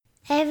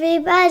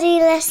Everybody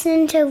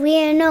listen to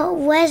We're Not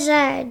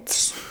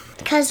Wizards,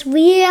 because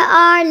we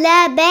are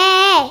the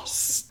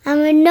best, and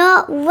we're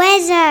not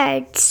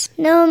wizards,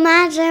 no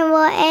matter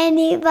what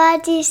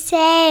anybody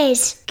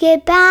says.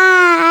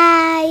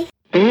 Goodbye.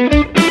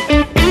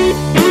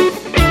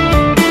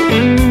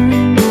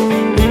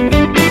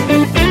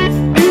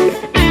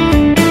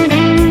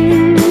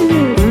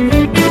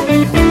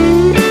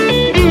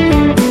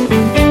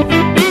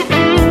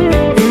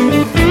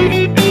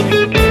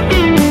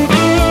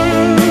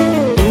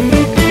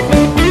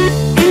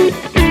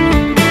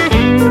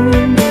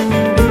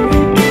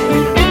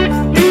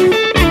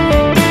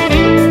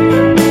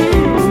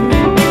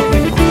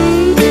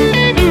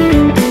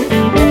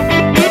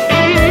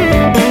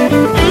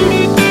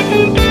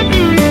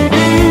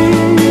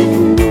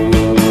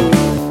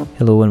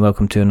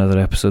 Welcome to another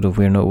episode of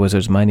We're Not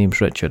Wizards. My name's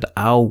Richard.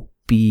 I'll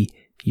be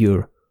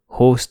your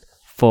host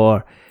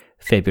for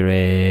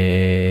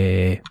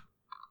February,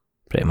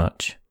 pretty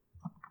much.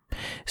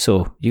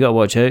 So you gotta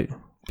watch out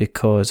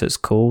because it's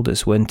cold,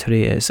 it's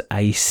wintry, it's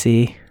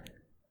icy,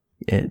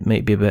 it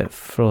might be a bit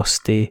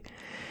frosty,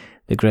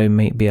 the ground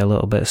might be a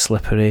little bit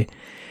slippery.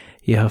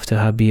 You have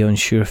to be on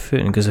sure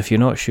footing, because if you're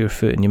not sure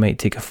footing you might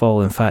take a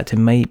fall. In fact, it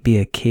might be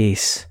a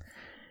case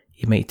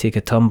you might take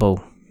a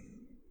tumble.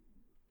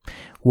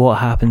 What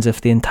happens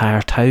if the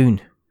entire town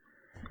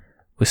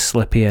was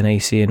slippy and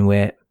icy and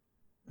wet?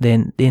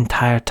 Then the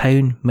entire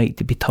town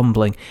might be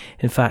tumbling.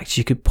 In fact,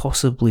 you could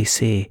possibly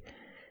say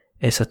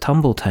it's a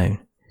tumble town.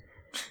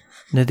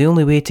 Now, the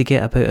only way to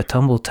get about a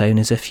tumble town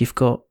is if you've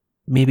got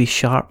maybe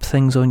sharp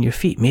things on your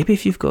feet. Maybe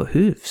if you've got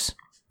hooves.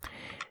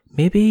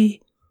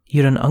 Maybe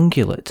you're an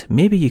ungulate.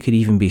 Maybe you could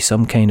even be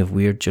some kind of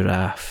weird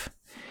giraffe.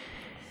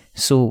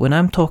 So when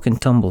I'm talking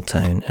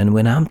Tumbletown and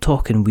when I'm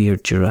talking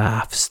weird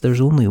giraffes, there's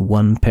only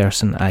one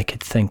person I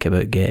could think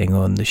about getting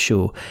on the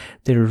show.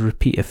 They're a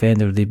repeat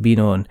offender. They've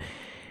been on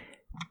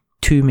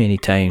too many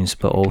times,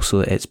 but also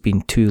it's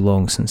been too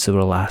long since they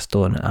were last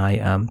on. I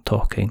am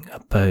talking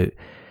about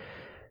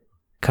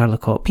Carla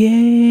Kopp.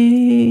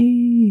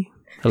 Yay!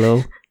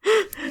 Hello?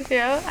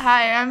 Yeah,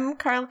 hi, I'm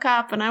Carla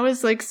Kopp, and I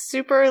was waiting to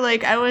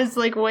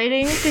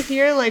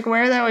hear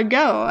where that would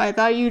go. I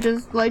thought you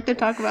just like to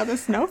talk about the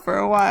snow for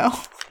a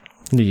while.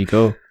 There you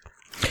go.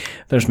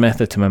 There's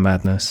method to my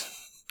madness,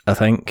 I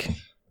think.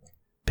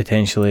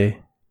 Potentially,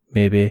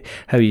 maybe.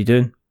 How are you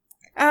doing?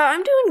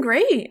 I'm doing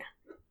great.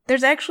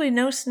 There's actually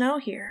no snow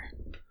here.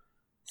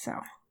 So.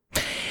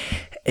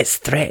 It's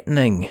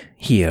threatening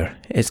here.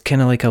 It's kind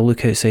of like I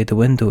look outside the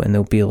window and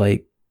there'll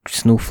be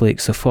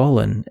snowflakes have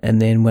fallen, and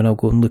then when I'll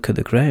go and look at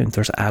the ground,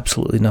 there's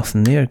absolutely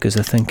nothing there, because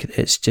I think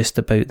it's just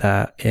about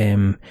that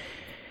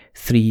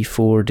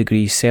 3-4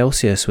 degrees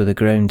Celsius where the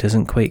ground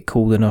isn't quite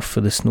cold enough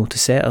for the snow to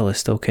settle. It's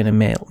still kind of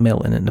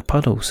melting in the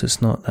puddles. It's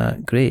not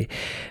that great,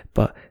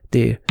 but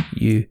there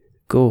you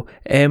go.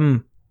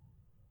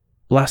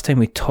 Last time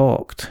we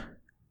talked,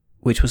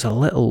 which was a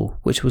little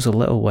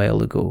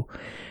while ago,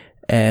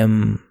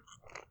 you've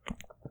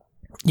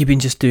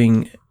been just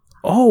doing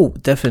all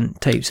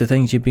different types of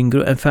things. You've been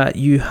in fact,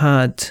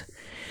 I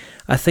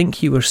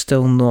think you were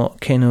still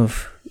not kind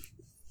of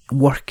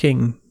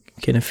working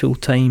kind of full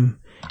time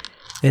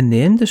in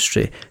the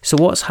industry. So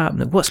what's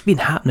happening? What's been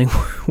happening?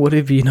 What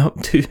have you been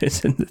up to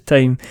in the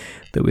time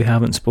that we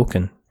haven't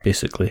spoken,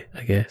 basically,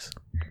 I guess?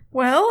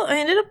 Well, I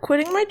ended up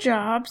quitting my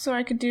job so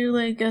I could do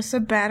a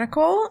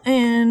sabbatical,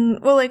 and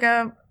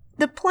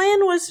the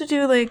plan was to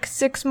do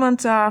 6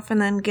 months off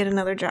and then get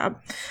another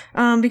job,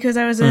 because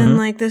I was in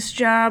this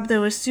job that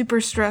was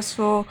super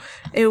stressful.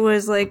 It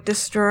was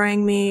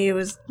destroying me. It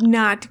was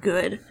not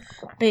good,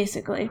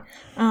 basically.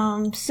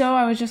 So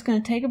I was just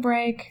gonna take a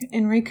break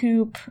and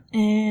recoup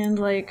and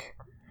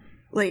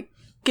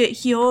get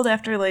healed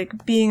after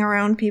being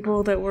around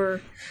people that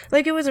were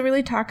it was a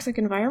really toxic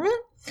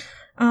environment.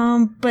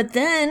 But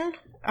then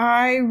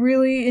I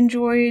really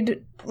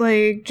enjoyed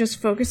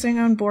just focusing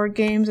on board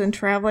games and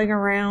traveling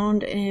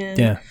around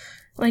and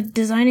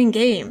designing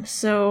games.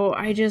 So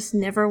I just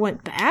never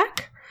went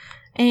back.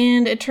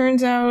 And it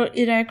turns out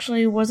it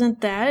actually wasn't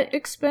that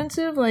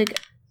expensive. Me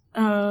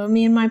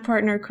and my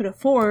partner could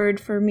afford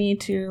for me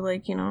to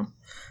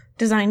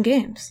design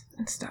games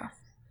and stuff.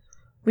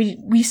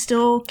 We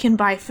still can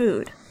buy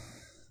food.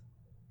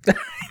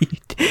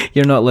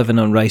 You're not living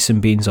on rice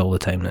and beans all the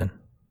time then?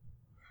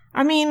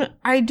 I mean,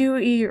 I do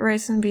eat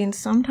rice and beans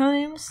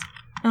sometimes.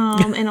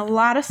 And a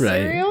lot of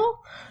cereal,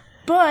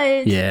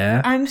 but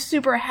I'm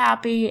super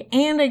happy,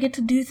 and I get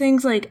to do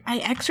things I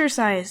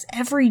exercise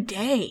every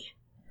day.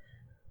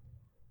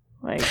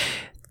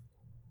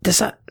 Does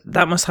that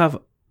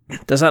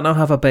not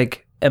have a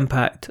big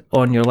impact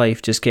on your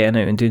life, just getting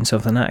out and doing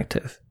something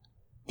active?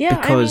 Yeah,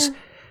 because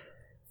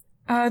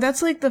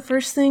that's the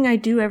first thing I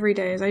do every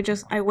day is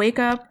I wake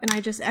up and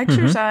I just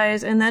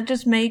exercise, and that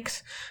just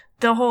makes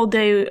the whole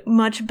day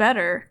much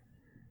better.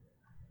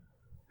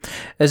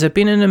 Has it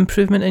been an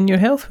improvement in your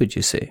health, would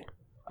you say?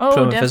 Oh,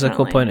 from definitely. a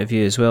physical point of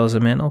view as well as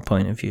a mental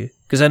point of view?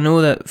 Because I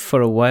know that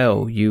for a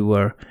while you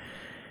were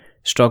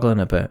struggling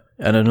a bit.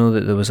 And I know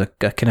that there was a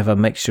kind of a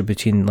mixture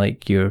between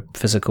like your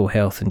physical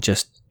health and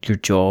just your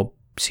job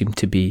seemed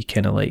to be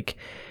kind of like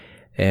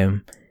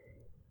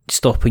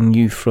stopping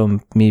you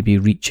from maybe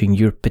reaching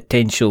your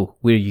potential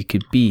where you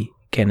could be,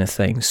 kind of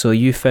thing. So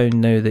you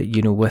found now that,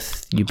 you know,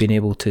 with you being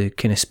able to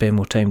kind of spend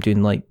more time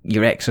doing like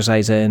your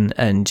exercising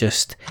and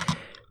just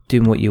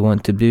doing what you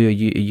want to do, are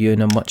you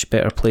in a much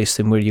better place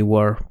than where you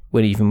were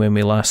even when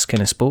we last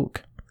kind of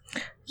spoke?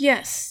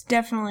 Yes,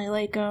 definitely.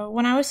 Like,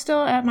 when I was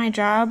still at my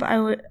job,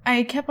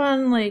 I kept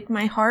on, like,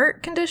 my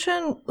heart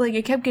condition, like,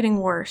 it kept getting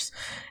worse.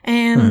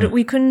 And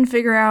we couldn't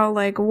figure out,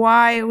 like,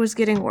 why it was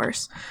getting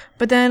worse.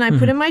 But then I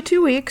put in my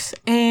 2 weeks,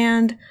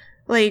 and,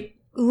 like,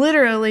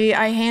 literally,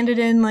 I handed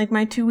in, like,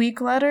 my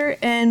 2-week letter,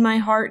 and my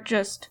heart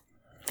just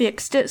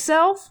fixed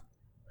itself.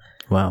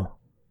 Wow.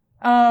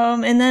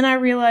 And then I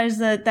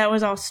realized that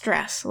was all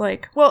stress.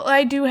 Like, well,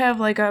 I do have,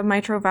 like, a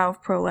mitral valve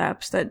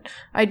prolapse that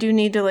I do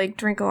need to, like,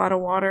 drink a lot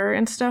of water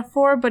and stuff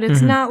for, but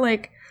it's not,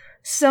 like,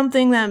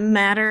 something that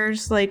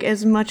matters, like,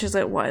 as much as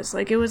it was.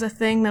 Like, it was a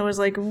thing that was,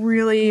 like,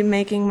 really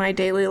making my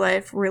daily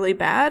life really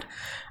bad.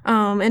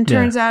 And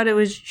turns out it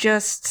was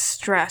just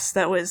stress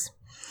that was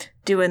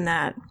doing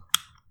that.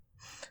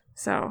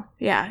 So,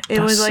 yeah,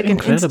 it was, like,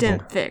 incredible. An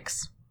instant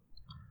fix.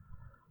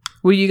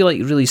 Were you,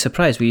 like, really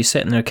surprised? Were you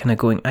sitting there kind of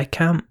going, I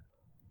can't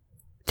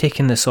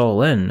taking this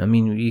all in? I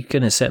mean, you're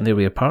kind of sitting there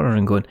with your partner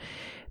and going,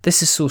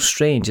 this is so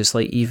strange. It's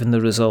like even the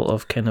result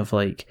of kind of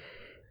like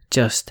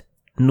just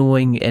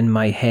knowing in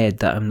my head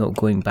that I'm not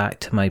going back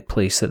to my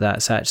place,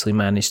 that's actually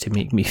managed to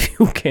make me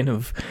feel kind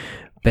of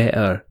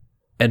better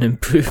and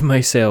improve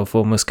myself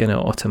almost kind of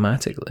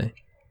automatically.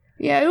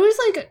 Yeah, it was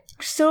like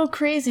so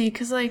crazy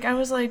because like I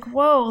was like,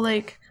 whoa,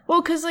 like,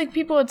 well, because like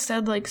people had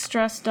said like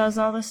stress does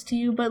all this to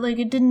you, but like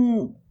it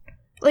didn't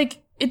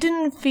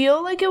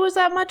feel like it was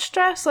that much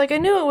stress. Like, I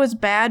knew it was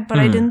bad, but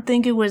I didn't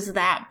think it was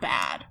that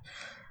bad.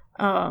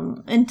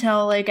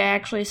 Until, like, I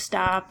actually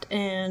stopped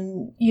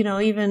and, you know,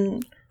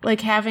 even,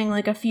 like, having,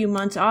 like, a few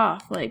months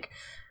off. Like,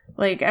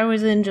 I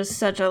was in just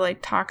such a,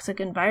 like, toxic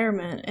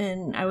environment,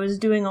 and I was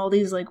doing all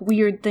these, like,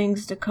 weird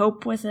things to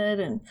cope with it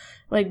and,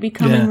 like,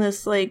 becoming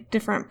this, like,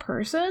 different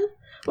person.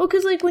 Well,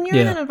 because, like, when you're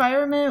in an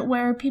environment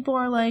where people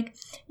are like,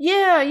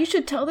 yeah, you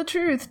should tell the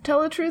truth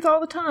all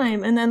the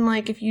time. And then,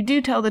 like, if you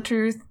do tell the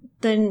truth,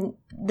 then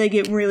they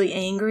get really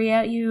angry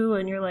at you,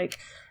 and you're like,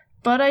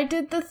 but I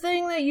did the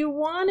thing that you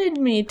wanted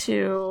me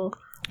to.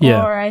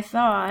 Yeah. Or I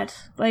thought.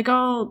 Like,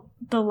 all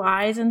the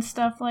lies and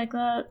stuff like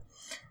that.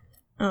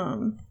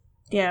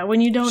 Yeah,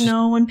 when you don't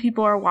know when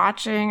people are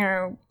watching,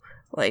 or,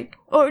 like,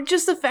 or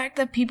just the fact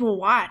that people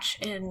watch,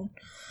 and,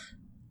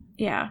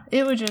 yeah,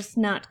 it was just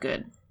not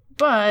good.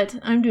 But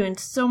I'm doing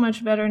so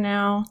much better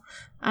now.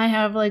 I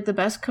have, like, the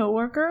best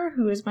coworker,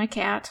 who is my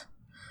cat.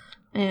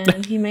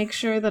 And he makes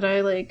sure that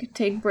I, like,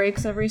 take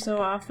breaks every so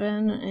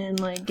often and,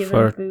 like, give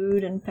him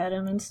food and pet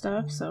him and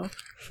stuff, so.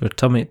 For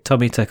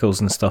tummy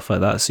tickles and stuff like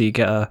that. So do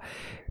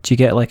you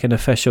get, like, an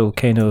official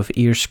kind of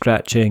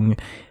ear-scratching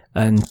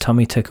and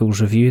tummy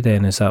tickles review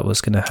then? Is that what's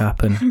going to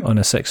happen on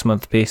a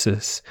 6-month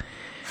basis?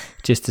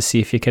 Just to see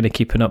if you're kind of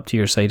keeping up to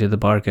your side of the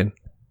bargain.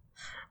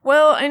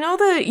 Well, I know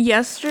that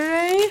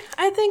yesterday,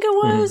 I think it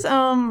was,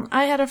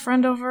 I had a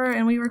friend over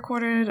and we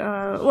recorded,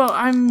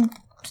 I'm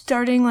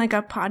starting like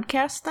a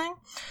podcast thing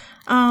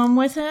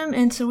with him,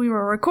 and so we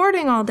were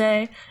recording all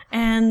day,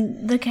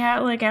 and the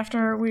cat, like,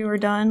 after we were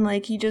done,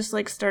 like, he just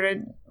like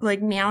started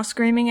like meow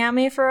screaming at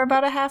me for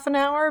about a half an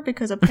hour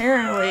because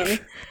apparently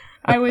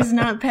I was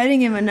not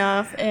petting him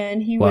enough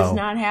and he was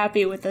not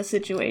happy with the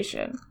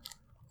situation.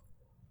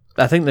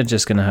 I think they're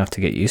just gonna have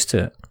to get used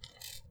to it.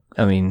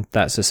 I mean,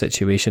 that's the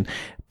situation.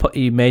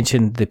 You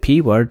mentioned the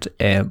P word.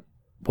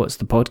 What's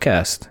the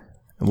podcast?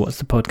 What's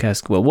the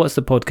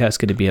podcast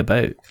going to be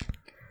about?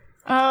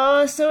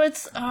 So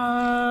it's,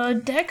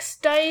 decks,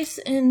 dice,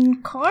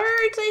 and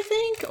cards, I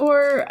think,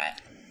 or,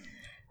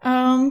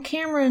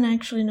 Cameron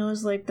actually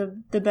knows, like,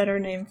 the better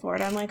name for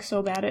it. I'm, like,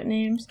 so bad at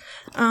names.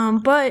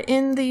 But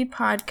in the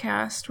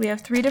podcast, we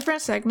have 3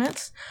 different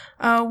segments.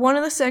 One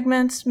of the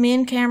segments, me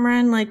and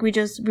Cameron, like, we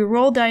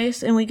roll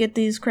dice, and we get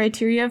these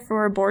criteria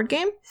for a board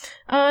game,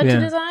 to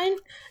design,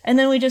 and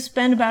then we just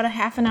spend about a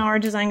half an hour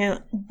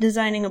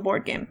designing a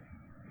board game.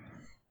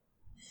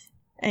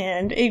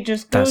 And it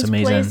just goes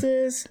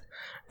places.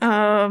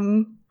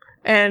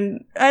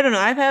 And I don't know,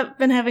 I've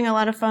been having a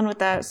lot of fun with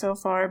that so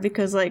far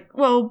because, like,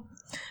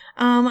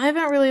 I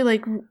haven't really,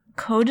 like,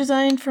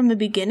 co-designed from the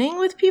beginning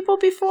with people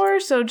before,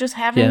 so just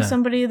having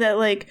somebody that,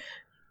 like,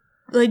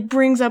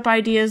 brings up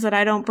ideas that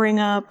I don't bring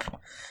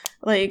up,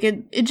 like,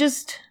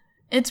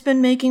 it's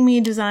been making me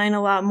design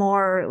a lot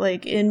more,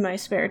 like, in my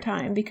spare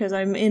time because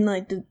I'm in,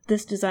 like,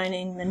 this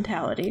designing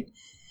mentality.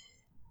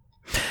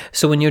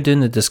 So when you're doing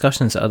the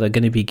discussions, are there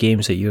going to be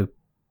games that you're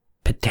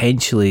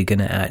potentially going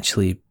to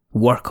actually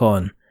work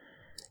on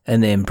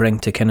and then bring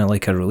to kind of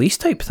like a release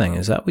type thing?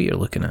 Is that what you're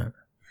looking at?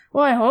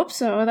 Well, I hope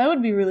so. That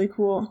would be really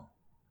cool.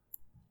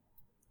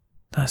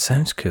 That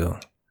sounds cool.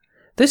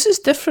 This is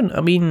different.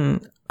 I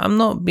mean, I'm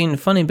not being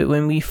funny, but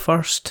when we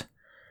first...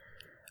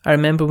 I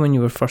remember when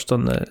you were first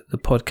on the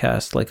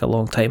podcast, like a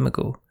long time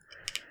ago,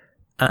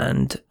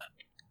 and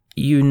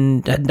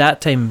you at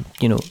that time,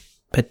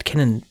 had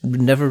kind of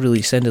never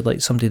really sounded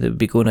like somebody that would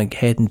be going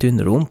ahead and doing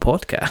their own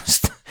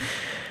podcast.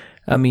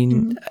 I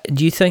mean,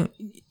 do you think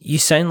you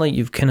sound like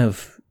you've kind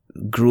of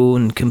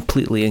grown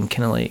completely in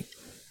kind of like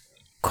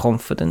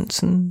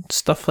confidence and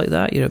stuff like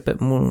that? You're a bit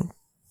more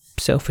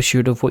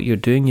self-assured of what you're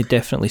doing. You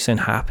definitely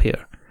sound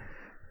happier.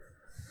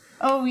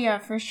 Oh, yeah,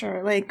 for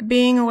sure. Like,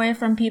 being away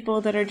from people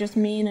that are just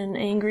mean and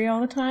angry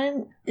all the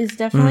time is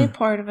definitely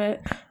part of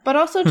it. But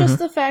also just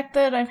the fact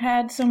that I've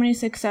had so many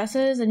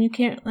successes, and you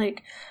can't,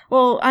 like...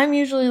 Well, I'm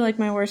usually, like,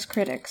 my worst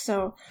critic,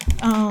 so...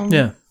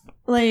 yeah.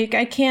 Like,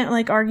 I can't,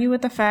 like, argue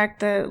with the fact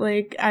that,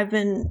 like, I've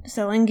been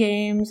selling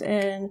games,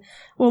 and...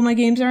 Well, my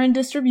games are in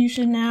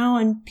distribution now,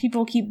 and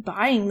people keep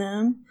buying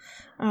them.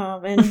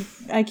 And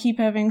I keep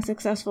having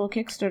successful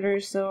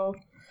Kickstarters, so...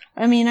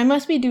 I mean, I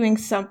must be doing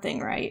something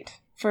right.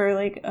 For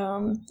like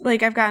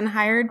I've gotten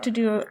hired to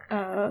do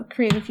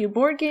create a few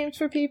board games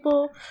for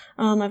people.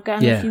 I've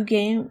gotten a few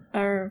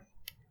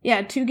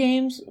 2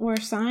 games were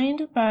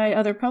signed by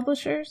other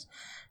publishers.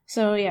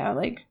 So yeah,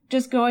 like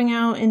just going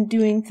out and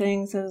doing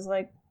things is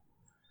like,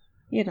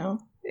 it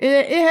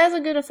has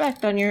a good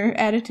effect on your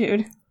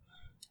attitude.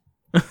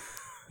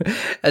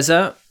 Has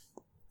that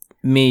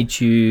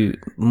made you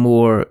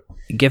more,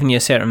 given you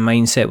a certain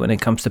mindset when it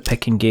comes to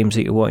picking games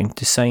that you're wanting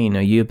to sign?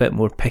 Are you a bit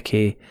more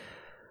picky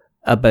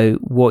about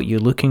what you're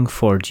looking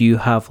for? Do you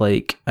have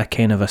like a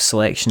kind of a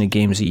selection of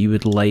games that you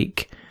would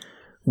like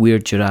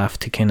Weird Giraffe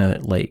to kind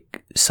of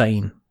like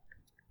sign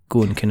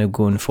going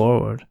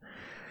forward?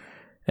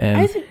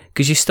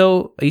 Because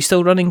are you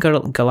still running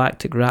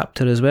Galactic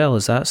Raptor as well?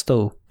 Is that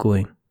still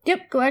going?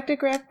 Yep,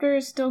 Galactic Raptor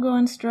is still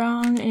going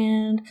strong,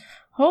 and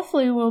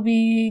hopefully we'll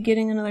be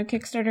getting another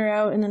Kickstarter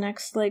out in the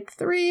next like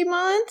 3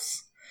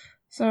 months.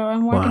 So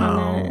I'm working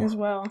on that as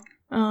well.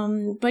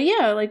 But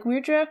yeah, like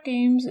Weird Giraffe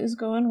Games is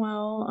going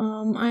well.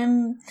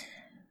 I'm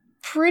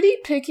pretty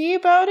picky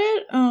about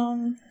it.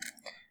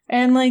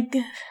 And like,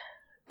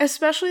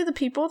 especially the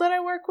people that I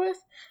work with.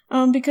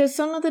 Because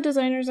some of the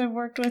designers I've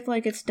worked with,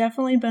 like, it's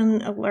definitely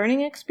been a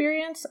learning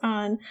experience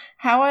on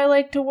how I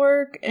like to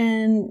work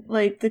and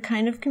like the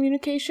kind of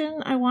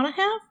communication I want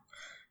to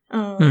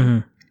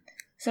have.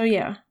 So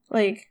yeah,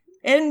 like,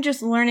 and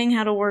just learning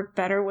how to work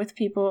better with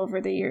people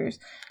over the years.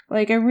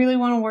 Like, I really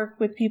want to work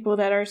with people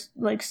that are,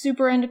 like,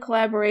 super into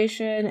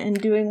collaboration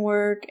and doing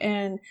work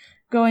and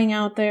going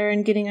out there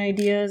and getting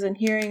ideas and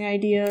hearing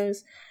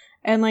ideas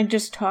and, like,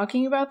 just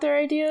talking about their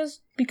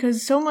ideas,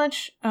 because so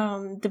much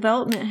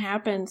development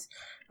happens,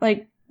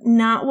 like,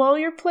 not while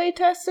you're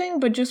playtesting,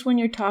 but just when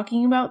you're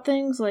talking about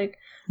things, like,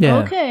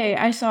 okay,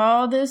 I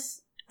saw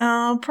this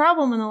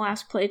problem in the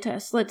last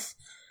playtest.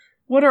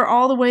 What are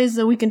all the ways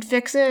that we can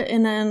fix it,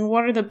 and then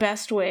what are the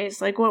best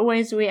ways? Like, what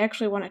ways do we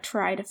actually want to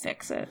try to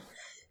fix it?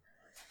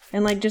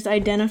 And, like, just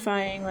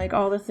identifying, like,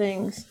 all the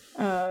things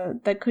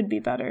that could be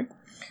better.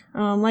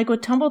 Like,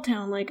 with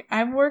Tumbletown, like,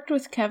 I've worked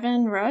with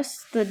Kevin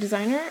Russ, the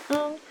designer,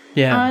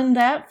 on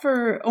that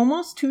for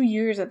almost 2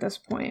 years at this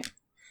point.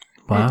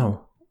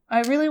 Wow.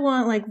 And I really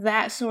want, like,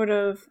 that sort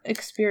of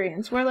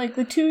experience, where, like,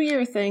 the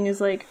 2-year thing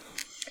is, like,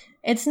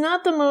 it's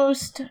not the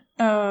most,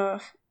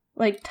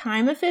 like,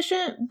 time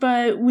efficient,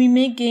 but we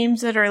make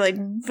games that are, like,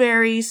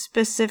 very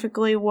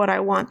specifically what I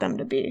want them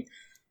to be.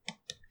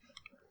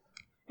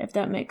 If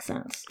that makes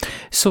sense.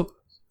 So,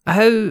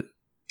 going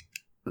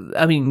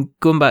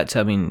back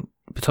to,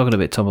 we're talking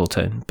about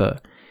Tumbletown,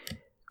 but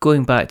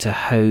going back to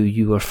how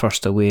you were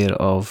first aware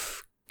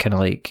of kind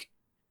of like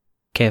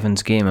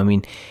Kevin's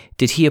game,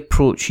 did he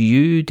approach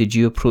you? Did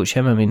you approach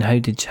him? How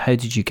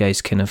did you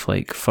guys kind of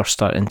like first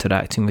start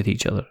interacting with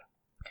each other?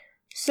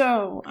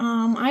 So,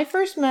 I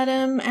first met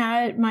him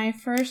at my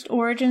first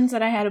Origins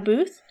that I had a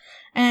booth,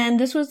 and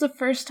this was the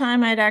first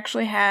time I'd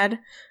actually had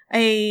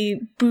a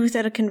booth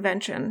at a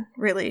convention,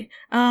 really.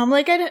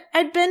 Like,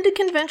 I'd been to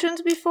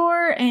conventions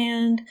before,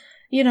 and,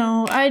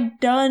 I'd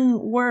done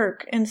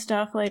work and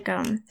stuff, like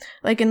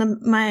in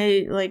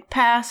my, like,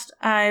 past,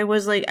 I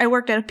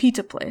worked at a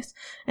pizza place,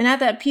 and at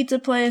that pizza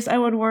place, I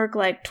would work,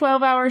 like,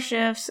 12-hour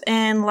shifts,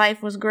 and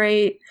life was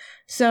great,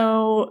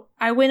 so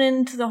I went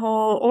into the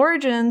whole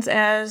Origins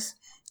as,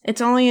 it's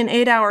only an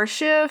 8-hour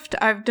shift,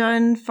 I've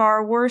done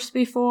far worse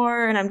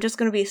before, and I'm just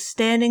gonna be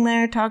standing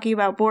there talking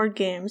about board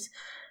games.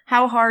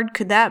 How hard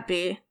could that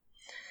be?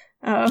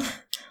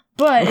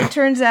 But it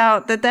turns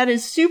out that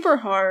is super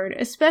hard,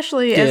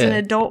 especially as an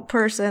adult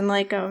person.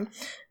 Like,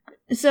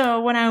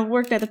 so when I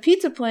worked at the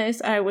pizza place,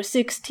 I was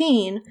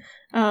 16,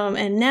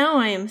 and now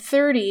I am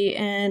 30,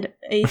 and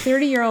a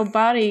 30-year-old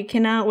body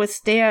cannot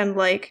withstand,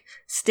 like,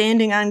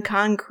 standing on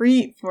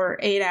concrete for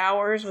 8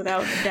 hours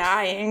without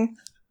dying.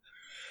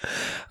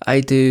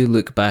 I do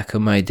look back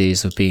on my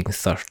days of being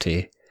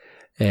 30.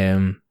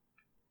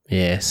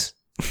 Yes,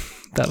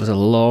 that was a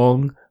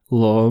long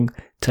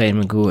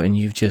time ago, and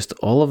you've just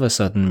all of a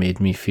sudden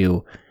made me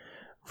feel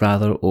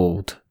rather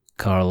old,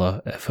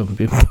 Carla, if I'm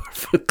being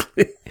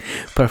perfectly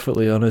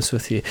perfectly honest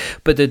with you.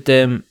 But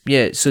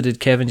so did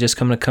Kevin just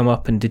come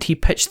up, and did he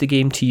pitch the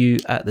game to you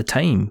at the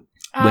time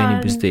when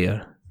he was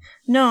there?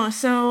 No,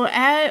 so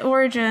at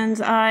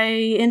Origins, I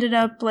ended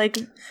up like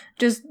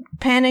just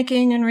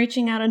panicking and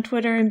reaching out on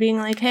Twitter and being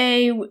like,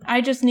 hey,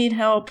 I just need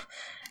help.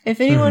 If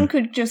anyone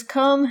could just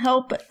come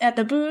help at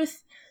the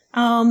booth,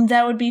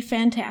 that would be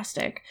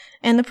fantastic.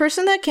 And the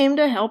person that came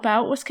to help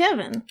out was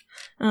Kevin.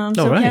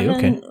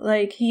 Kevin,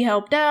 like, he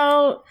helped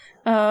out.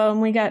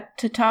 We got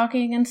to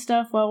talking and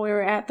stuff while we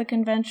were at the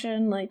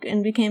convention, like,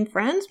 and became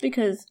friends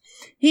because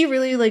he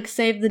really, like,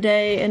 saved the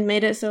day and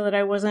made it so that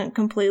I wasn't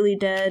completely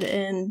dead,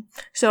 and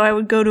so I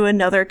would go to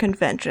another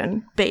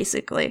convention,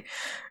 basically.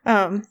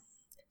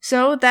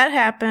 So that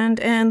happened,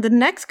 and the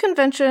next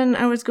convention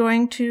I was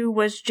going to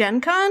was Gen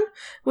Con,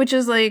 which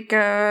is like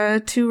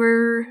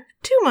 2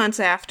 months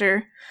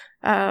after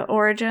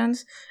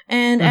Origins.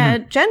 And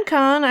at Gen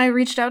Con, I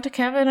reached out to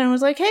Kevin and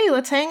was like, hey,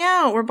 let's hang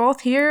out. We're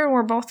both here.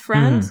 We're both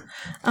friends.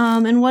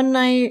 And one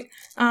night,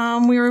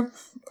 we were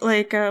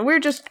like, we were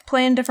just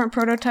playing different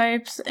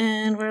prototypes,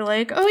 and we're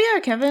like, oh yeah,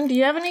 Kevin, do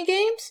you have any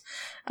games?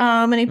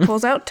 And he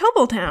pulls out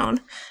Tumbletown.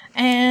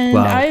 And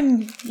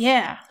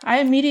I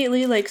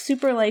immediately like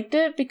super liked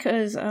it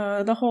because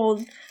the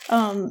whole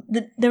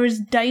there was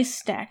dice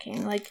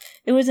stacking. Like,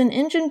 it was an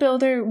engine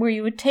builder where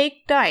you would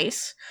take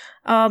dice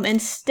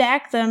and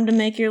stack them to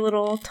make your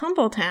little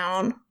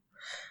Tumbletown.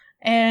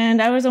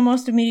 And I was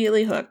almost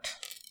immediately hooked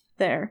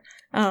there.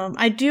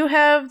 I do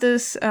have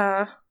this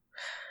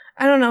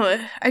I don't know,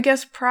 I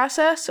guess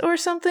process or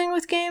something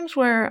with games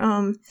where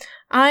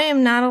I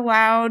am not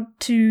allowed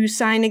to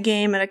sign a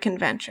game at a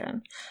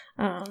convention.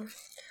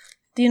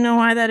 Do you know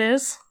why that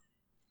is?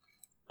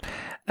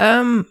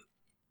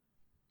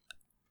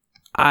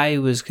 I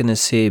was going to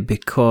say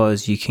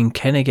because you can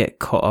kind of get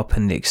caught up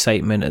in the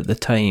excitement at the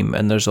time,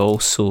 and there's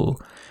also,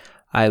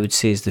 I would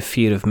say, is the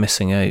fear of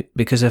missing out.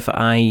 Because if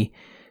I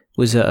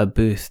was at a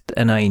booth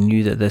and I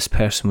knew that this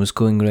person was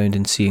going around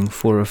and seeing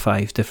 4 or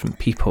 5 different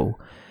people,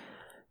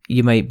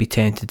 you might be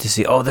tempted to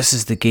say, oh, this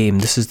is the game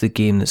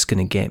that's going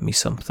to get me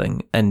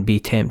something, and be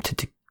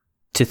tempted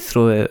to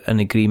throw out an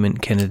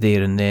agreement kind of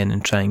there and then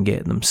and try and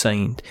get them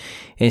signed,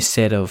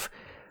 instead of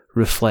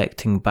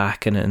reflecting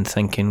back on it and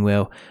thinking,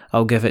 well,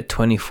 I'll give it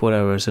 24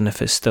 hours, and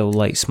if it still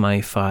lights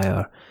my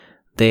fire,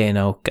 then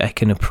I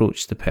can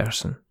approach the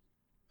person.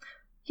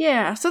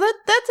 Yeah, so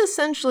that's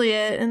essentially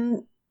it.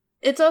 And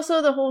it's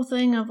also the whole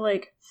thing of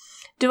like,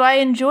 do I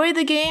enjoy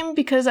the game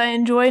because I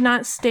enjoy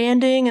not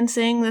standing and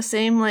saying the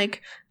same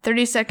like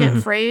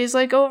 30-second phrase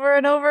like over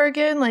and over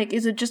again? Like,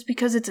 is it just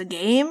because it's a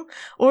game,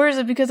 or is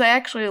it because I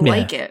actually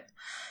like it?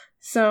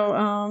 So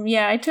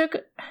I took,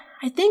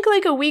 I think,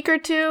 like a week or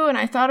two, and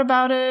I thought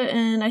about it,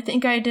 and I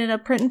think I did a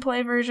print and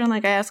play version.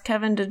 Like, I asked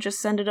Kevin to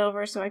just send it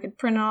over so I could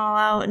print it all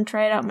out and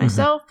try it out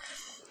myself.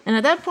 And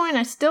at that point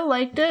I still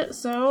liked it,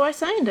 so I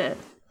signed it.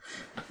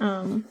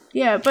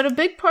 But a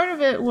big part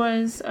of it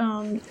was,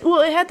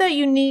 it had that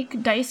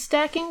unique dice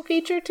stacking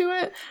feature to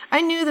it.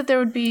 I knew that there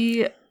would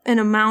be an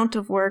amount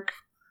of work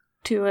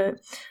to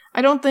it.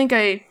 I don't think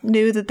I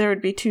knew that there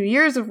would be 2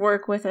 years of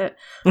work with it,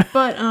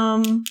 but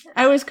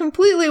I was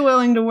completely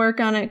willing to work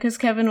on it because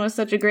Kevin was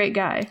such a great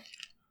guy.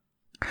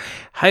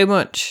 How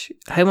much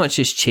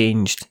has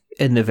changed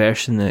in the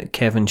version that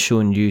Kevin's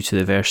shown you to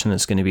the version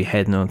that's going to be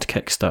heading on to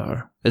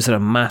Kickstarter? Is there a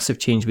massive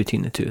change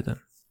between the two of them?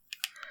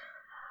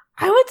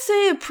 I would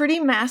say a pretty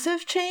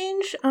massive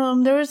change.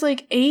 There was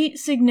like 8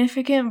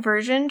 significant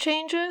version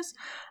changes.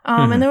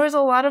 And there was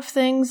a lot of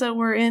things that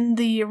were in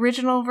the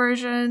original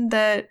version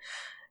that,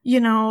 you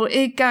know,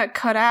 it got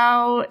cut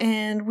out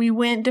and we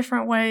went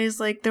different ways.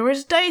 Like, there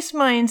was dice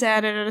mines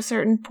added at a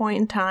certain point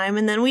in time,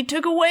 and then we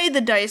took away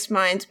the dice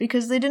mines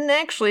because they didn't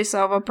actually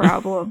solve a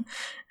problem.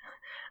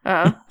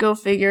 Go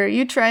figure.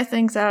 You try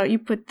things out, you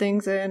put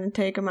things in and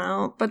take them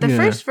out. But the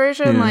first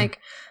version, like,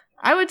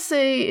 I would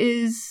say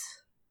is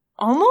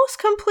almost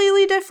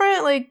completely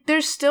different. Like,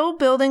 there's still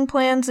building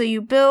plans that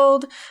you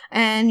build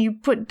and you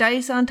put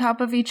dice on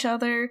top of each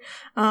other.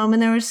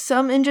 And there was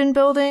some engine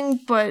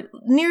building, but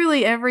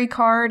nearly every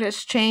card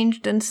has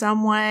changed in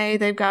some way.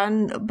 They've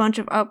gotten a bunch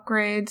of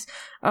upgrades.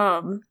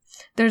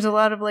 There's a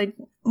lot of like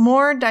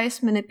more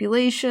dice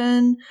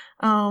manipulation.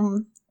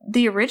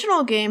 The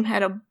original game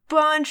had a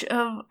bunch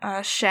of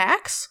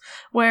shacks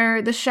where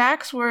the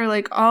shacks were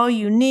like all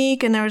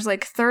unique, and there was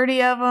like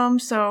 30 of them.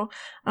 So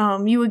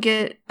you would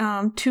get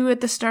 2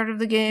 at the start of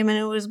the game, and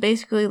it was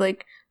basically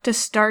like to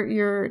start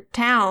your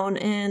town,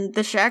 and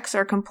the shacks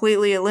are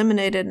completely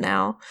eliminated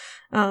now,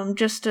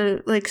 just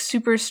to like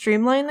super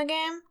streamline the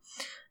game.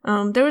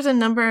 There was a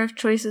number of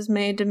choices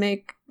made to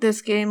make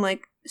this game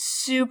like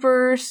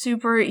super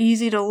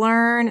easy to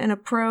learn and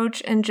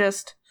approach and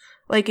just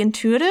like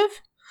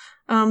intuitive.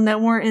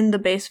 That weren't in the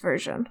base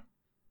version.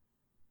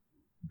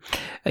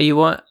 Are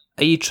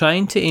you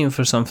trying to aim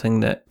for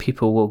something that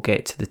people will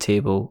get to the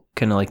table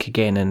kind of like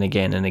again and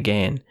again and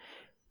again,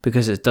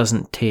 because it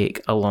doesn't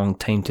take a long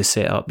time to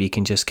set up? You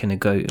can just kind of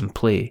go out and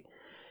play.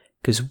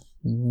 Because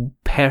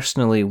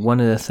personally, one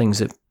of the things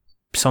that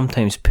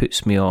sometimes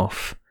puts me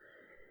off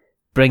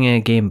bringing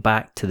a game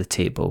back to the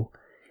table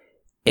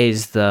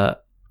is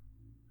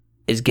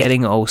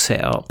getting it all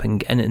set up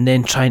and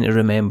then trying to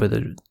remember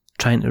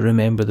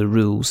the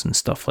rules and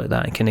stuff like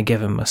that, and kind of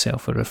giving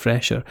myself a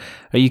refresher.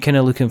 Are you kind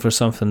of looking for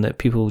something that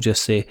people will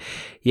just say,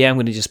 yeah, I'm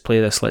going to just play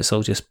this, let's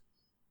all just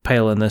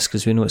pile in this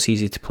because we know it's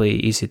easy to play,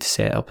 easy to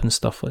set up and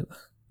stuff like that?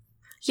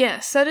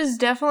 Yes, that is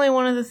definitely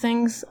one of the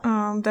things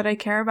that I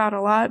care about a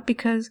lot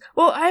because,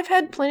 well, I've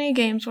had plenty of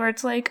games where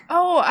it's like,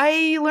 oh,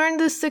 I learned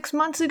this 6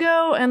 months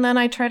ago, and then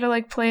I try to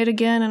like play it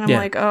again, and I'm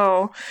like,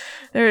 oh,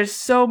 there's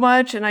so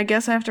much, and I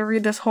guess I have to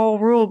read this whole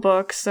rule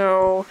book,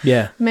 so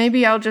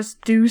maybe I'll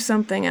just do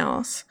something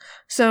else.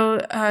 So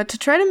to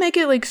try to make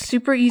it like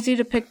super easy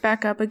to pick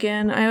back up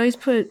again, I always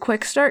put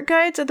quick start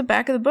guides at the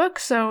back of the book.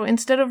 So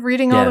instead of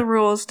reading all the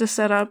rules to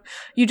set up,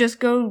 you just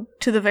go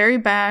to the very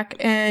back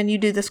and you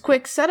do this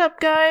quick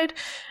setup guide,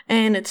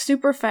 and it's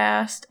super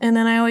fast. And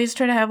then I always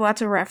try to have lots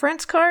of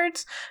reference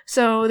cards.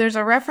 So there's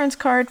a reference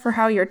card for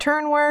how your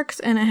turn works,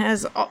 and it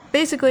has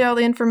basically all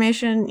the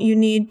information you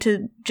need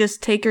to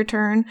just take your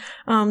turn.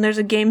 There's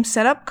a game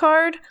setup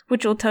card,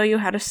 which will tell you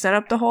how to set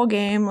up the whole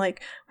game,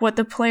 like what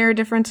the player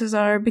differences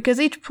are, because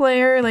each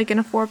player, like in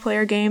a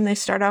 4-player game, they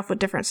start off with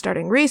different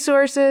starting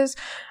resources.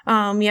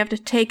 You have to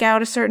take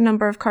out a certain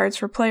number of cards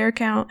for player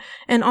count,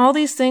 and all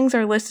these things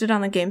are listed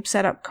on the game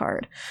setup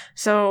card.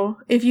 So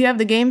if you have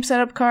the game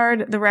setup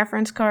card, the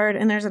reference card,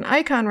 and there's an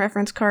icon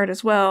reference card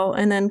as well,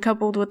 and then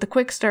coupled with the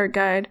quick start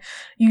guide,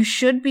 you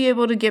should be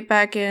able to get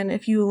back in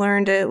if you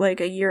learned it like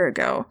a year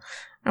ago.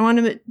 I want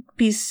to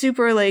be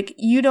super like,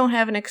 you don't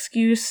have an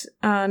excuse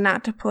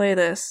not to play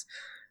this.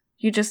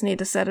 You just need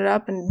to set it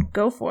up and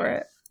go for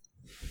it.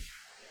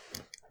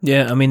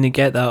 Yeah, I mean, they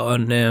get that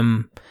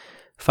on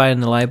Fire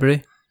in the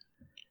Library,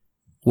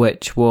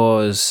 which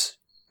was,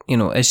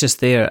 it's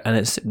just there, and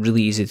it's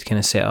really easy to kind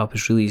of set up.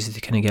 It's really easy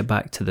to kind of get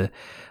back to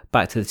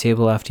the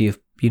table after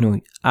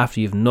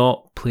you've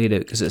not played it,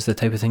 because it's the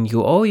type of thing you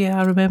go, oh yeah,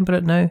 I remember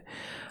it now.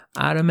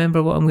 I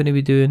remember what I'm going to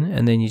be doing,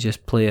 and then you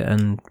just play it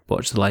and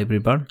watch the library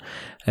burn,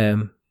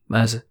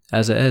 as it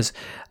is.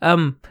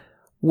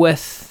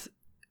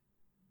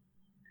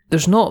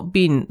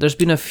 There's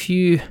been a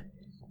few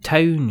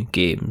town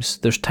games.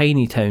 There's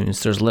Tiny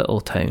Towns, there's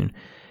Little Town.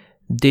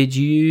 Did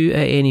you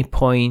at any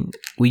point,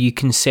 were you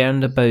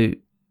concerned about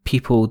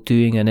people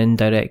doing an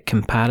indirect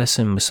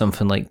comparison with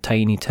something like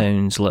Tiny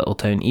Towns, Little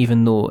Town,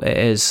 even though it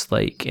is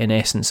like in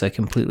essence a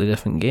completely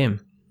different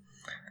game?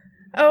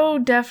 Oh,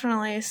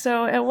 definitely.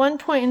 So at one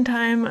point in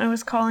time, I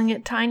was calling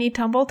it Tiny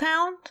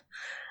Tumbletown,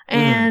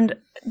 and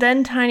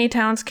then Tiny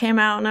Towns came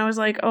out, and I was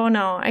like, oh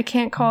no, I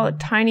can't call it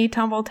Tiny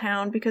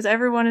Tumbletown because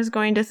everyone is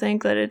going to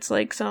think that it's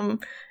like some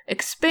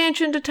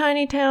expansion to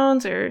Tiny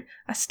Towns or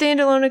a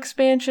standalone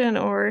expansion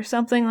or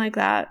something like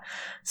that.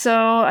 So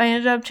I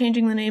ended up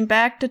changing the name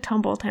back to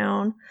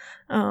Tumbletown,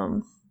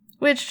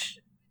 which,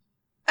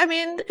 I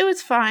mean, it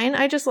was fine.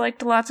 I just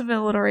liked lots of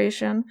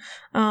alliteration.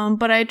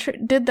 But I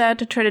did that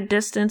to try to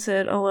distance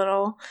it a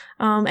little.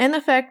 And the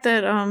fact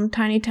that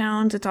Tiny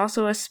Towns, it's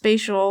also a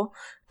spatial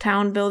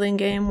town building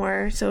game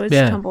so it's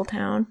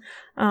Tumbletown.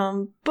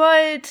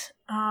 But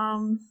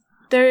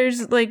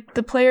there's like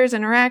the players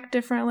interact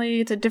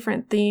differently. It's a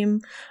different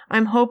theme.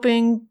 I'm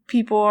hoping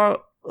people are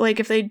like,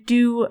 if they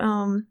do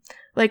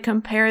like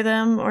compare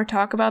them or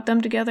talk about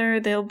them together,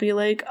 they'll be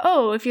like,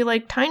 oh, if you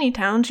like Tiny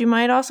Towns, you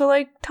might also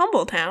like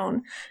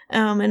Tumbletown,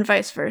 and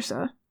vice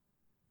versa.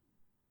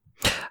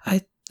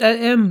 I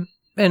am,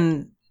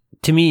 and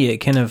to me, it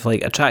kind of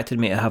like attracted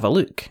me to have a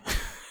look.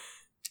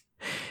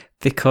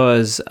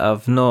 Because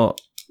I've not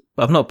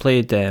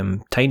played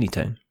Tiny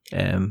Town,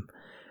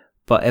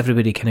 but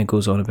everybody kind of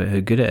goes on about how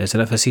good it is,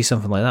 and if I see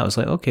something like that, I was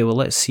like, okay, well,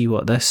 let's see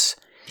what this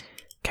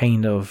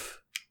kind of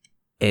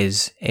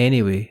is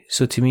anyway.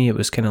 So to me, it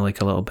was kind of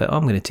like a little bit,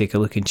 I'm going to take a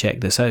look and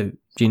check this out,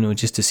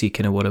 just to see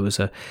kind of what it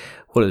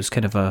was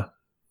kind of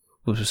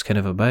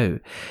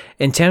about.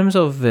 In terms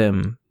of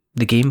the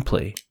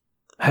gameplay,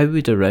 how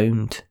would a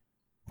round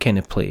kind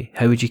of play?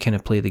 How would you kind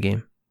of play the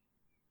game?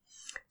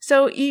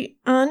 So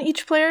on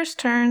each player's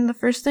turn, the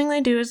first thing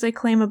they do is they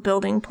claim a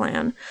building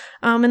plan.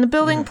 And the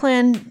building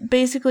plan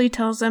basically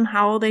tells them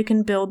how they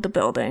can build the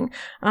building.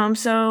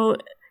 So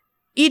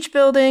each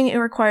building, it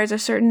requires a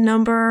certain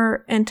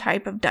number and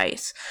type of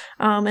dice.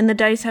 And the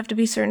dice have to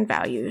be certain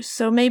values.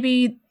 So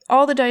maybe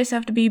all the dice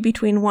have to be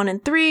between 1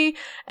 and 3,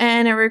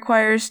 and it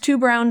requires 2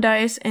 brown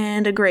dice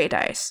and a gray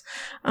dice.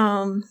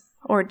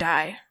 Or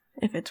die,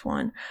 if it's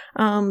 1.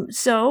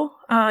 So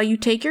you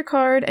take your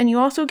card, and you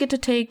also get to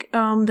take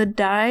the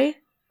die,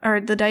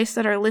 or the dice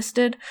that are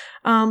listed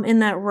in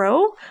that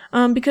row,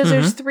 because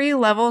there's 3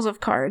 levels of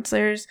cards.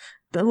 There's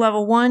the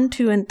level 1,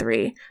 2, and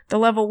 3. The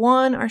level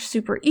 1 are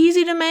super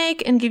easy to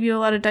make and give you a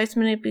lot of dice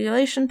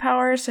manipulation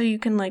power, so you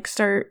can like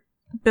start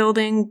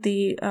building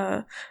the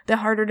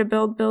harder to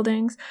build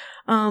buildings.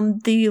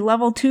 The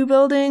level 2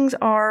 buildings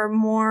are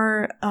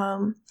more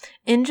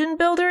engine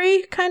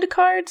buildery kind of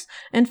cards,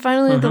 and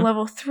finally the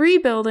level 3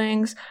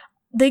 buildings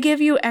they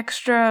give you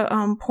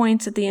extra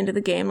points at the end of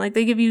the game. Like,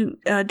 they give you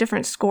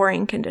different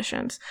scoring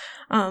conditions.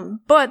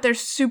 But they're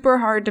super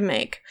hard to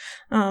make.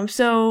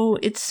 So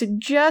it's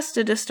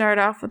suggested to start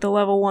off with the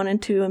level 1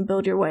 and 2 and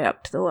build your way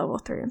up to the level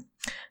 3.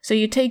 So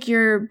you take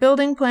your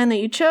building plan that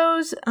you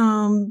chose,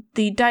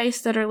 the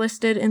dice that are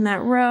listed in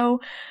that row,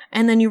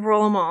 and then you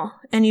roll them all,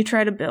 and you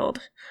try to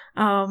build.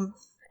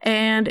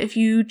 And if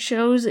you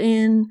chose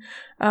in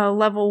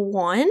level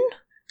 1,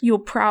 you'll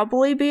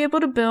probably be able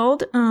to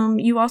build.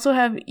 You also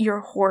have your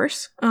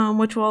horse,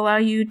 which will allow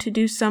you to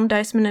do some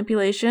dice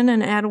manipulation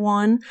and add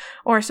 1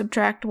 or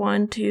subtract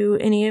 1 to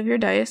any of your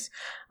dice.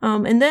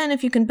 And then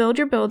if you can build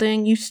your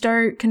building, you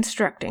start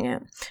constructing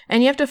it.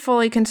 And you have to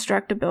fully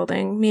construct a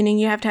building, meaning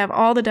you have to have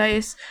all the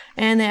dice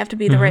and they have to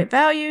be the right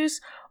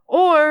values.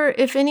 Or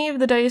if any of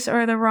the dice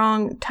are the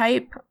wrong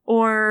type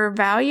or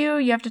value,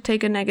 you have to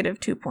take a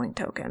negative 2-point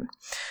token.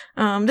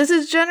 This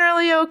is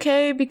generally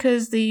okay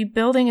because the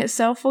building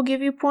itself will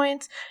give you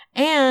points,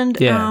 and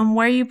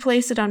where you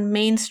place it on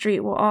Main Street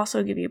will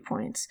also give you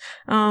points.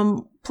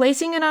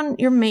 Placing it on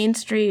your Main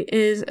Street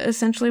is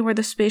essentially where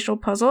the spatial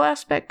puzzle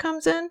aspect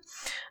comes in.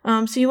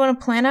 So you want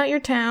to plan out your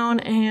town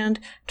and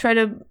try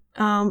to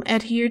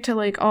adhere to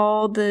like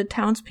all the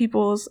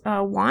townspeople's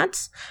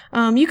wants.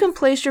 You can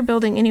place your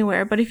building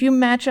anywhere, but if you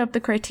match up the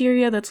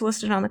criteria that's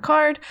listed on the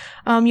card,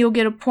 you'll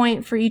get a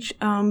point for each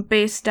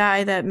base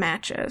die that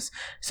matches.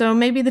 So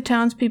maybe the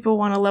townspeople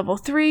want a level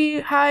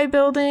 3 high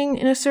building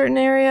in a certain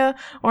area,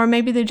 or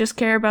maybe they just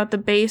care about the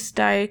base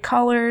die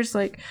colors.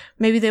 Like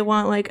maybe they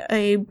want like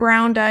a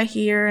brown die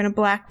here and a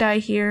black die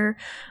here.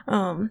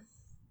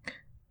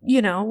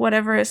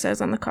 Whatever it says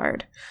on the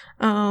card.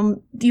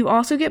 You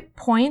also get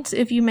points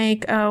if you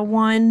make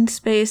 1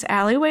 space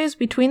alleyways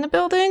between the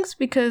buildings,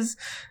 because,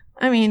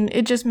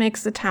 it just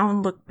makes the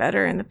town look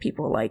better and the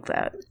people like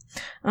that.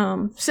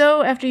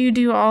 So after you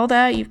do all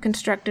that, you've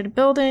constructed a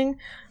building,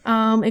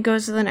 it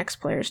goes to the next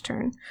player's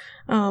turn.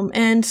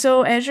 And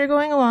so as you're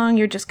going along,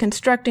 you're just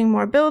constructing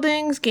more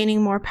buildings,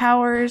 gaining more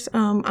powers.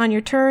 On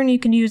your turn, you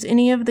can use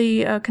any of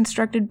the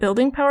constructed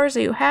building powers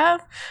that you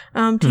have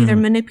to either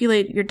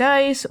manipulate your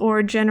dice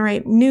or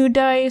generate new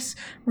dice,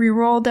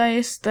 reroll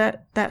dice,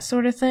 that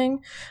sort of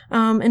thing,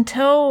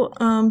 until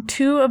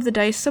 2 of the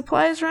dice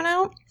supplies run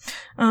out.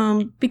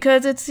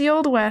 Because it's the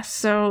Old West,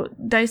 so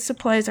dice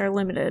supplies are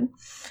limited.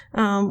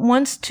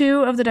 Once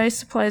 2 of the dice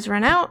supplies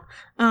run out,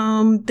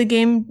 the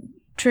game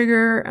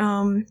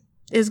trigger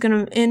is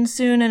going to end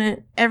soon,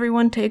 and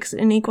everyone takes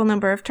an equal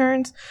number of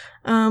turns,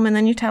 and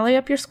then you tally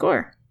up your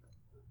score.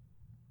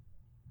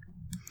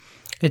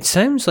 It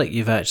sounds like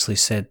you've actually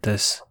said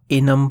this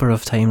a number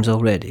of times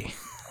already.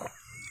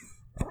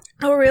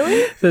 Oh,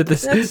 really?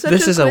 That's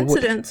such a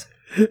coincidence.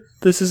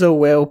 This is a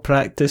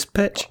well-practiced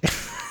pitch.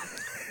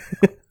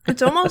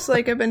 It's almost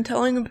like I've been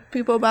telling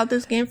people about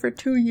this game for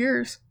 2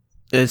 years.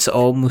 It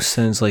almost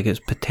sounds like it's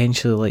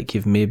potentially like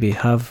you maybe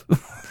have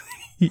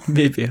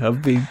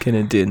been kind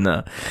of doing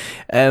that.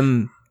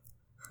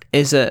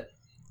 Is it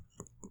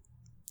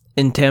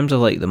in terms of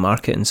like the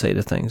marketing side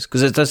of things?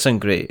 Because it does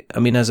sound great.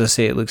 As I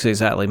say, it looks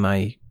exactly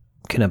my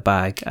kind of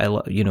bag.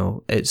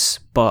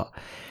 But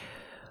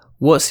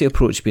what's the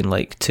approach been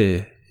like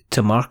to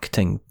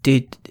marketing?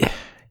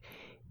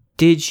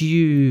 Did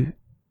you,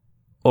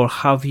 or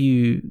have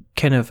you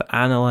kind of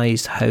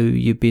analysed how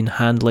you've been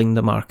handling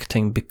the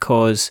marketing?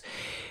 Because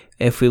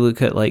if we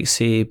look at, like,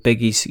 say,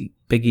 Big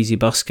Easy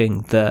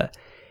Busking, that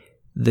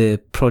the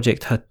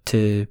project had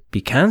to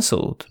be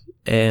cancelled,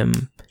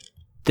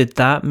 did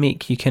that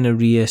make you kind of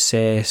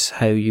reassess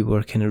how you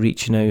were kind of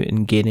reaching out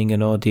and gaining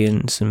an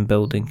audience and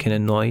building kind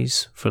of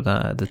noise for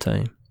that at the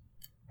time?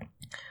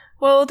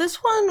 Well, this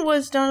one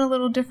was done a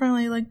little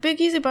differently. Like Big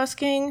Easy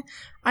Busking,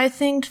 I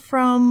think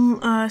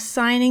from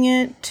signing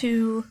it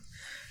to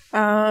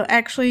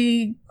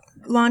actually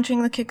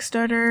launching the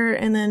Kickstarter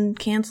and then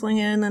canceling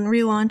it and then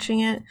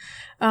relaunching it,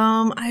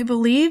 I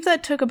believe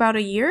that took about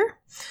a year.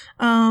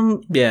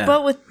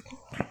 But with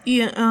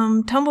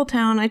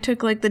Tumbletown, I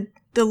took like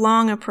the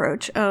long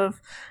approach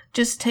of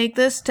just take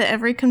this to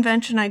every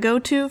convention I go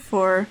to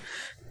for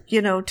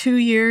 2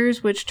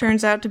 years, which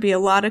turns out to be a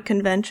lot of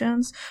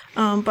conventions.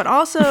 But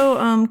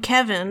also,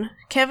 Kevin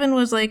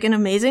was like an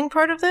amazing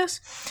part of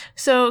this.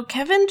 So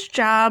Kevin's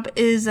job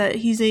is that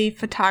he's a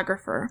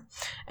photographer,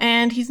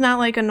 and he's not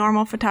like a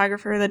normal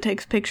photographer that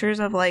takes pictures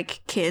of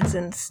like kids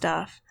and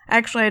stuff.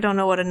 Actually, I don't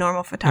know what a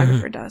normal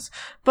photographer does.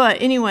 But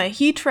anyway,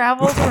 he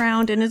travels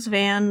around in his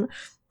van,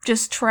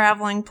 just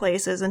traveling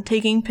places and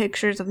taking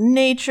pictures of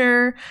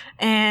nature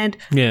and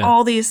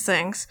all these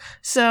things.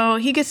 So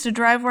he gets to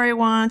drive where he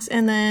wants,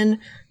 and then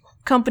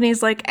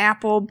companies like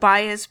Apple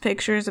buy his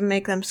pictures and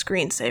make them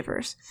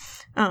screensavers.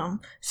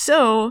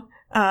 So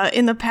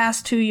in the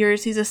past 2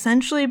 years, he's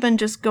essentially been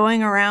just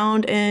going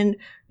around and,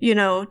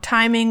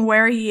 timing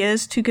where he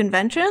is to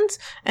conventions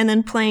and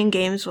then playing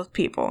games with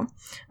people.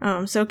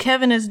 So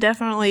Kevin is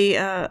definitely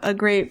a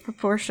great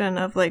proportion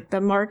of like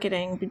the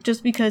marketing,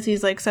 just because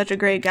he's like such a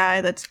great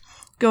guy that's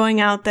going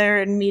out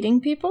there and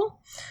meeting people.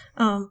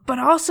 But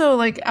also,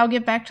 like, I'll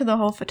get back to the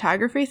whole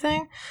photography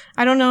thing.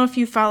 I don't know if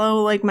you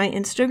follow, like, my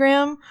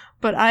Instagram,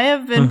 but I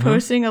have been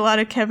posting a lot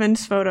of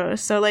Kevin's photos.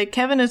 So, like,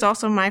 Kevin is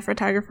also my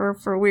photographer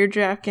for Weird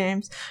Giraffe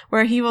Games,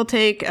 where he will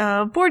take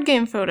board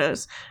game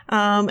photos.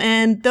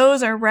 And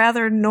those are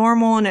rather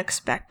normal and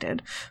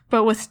expected.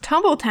 But with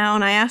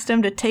Tumbletown, I asked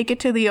him to take it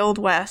to the Old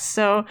West.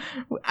 So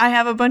I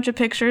have a bunch of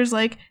pictures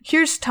like,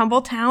 here's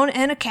Tumbletown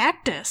and a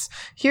cactus.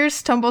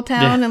 Here's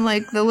Tumbletown and,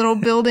 like, the little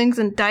buildings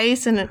and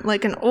dice and,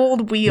 like, an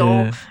old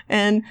wheel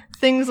and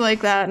things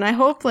like that. And I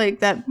hope, like,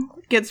 that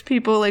gets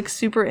people, like,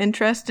 super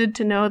interested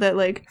to know that,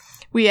 like,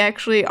 we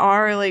actually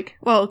are, like,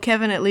 well,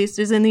 Kevin at least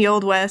is in the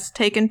Old West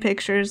taking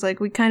pictures. Like,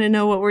 we kind of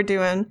know what we're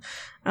doing,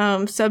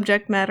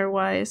 subject matter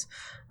wise.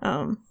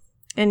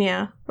 And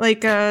yeah,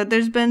 like,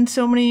 there's been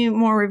so many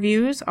more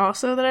reviews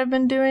also that I've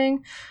been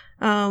doing.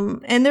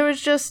 And there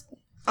was just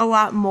a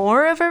lot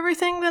more of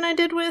everything than I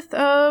did with,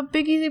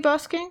 Big Easy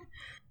Busking.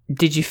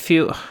 Did you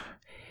feel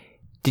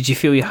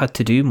you had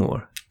to do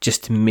more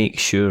just to make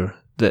sure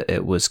that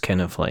it was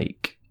kind of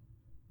like,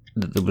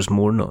 that there was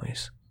more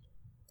noise?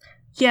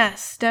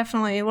 Yes,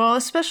 definitely. Well,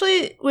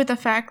 especially with the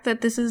fact that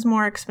this is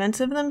more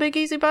expensive than Big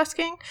Easy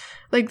Busking.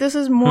 Like, this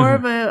is more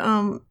of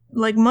a,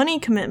 like, money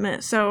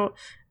commitment. So,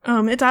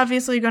 it's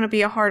obviously going to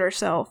be a harder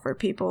sell for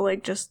people,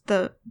 like, just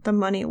the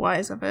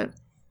money-wise of it.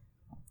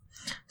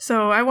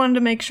 So, I wanted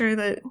to make sure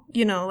that,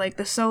 you know, like,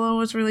 the solo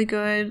was really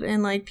good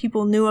and, like,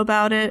 people knew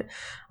about it.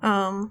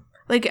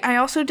 Like, I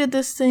also did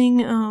this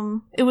thing,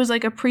 it was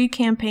like a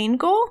pre-campaign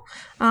goal,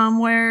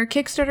 where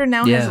Kickstarter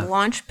now has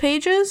launch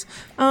pages,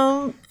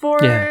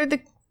 for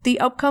the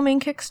upcoming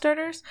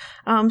Kickstarters.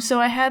 So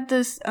I had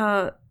this,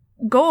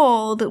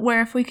 goal that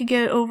where if we could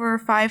get over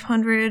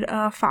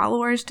 500,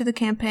 followers to the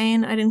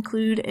campaign, I'd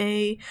include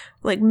a,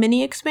 like,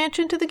 mini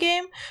expansion to the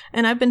game.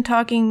 And I've been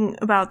talking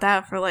about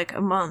that for, like,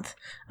 a month.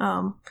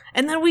 And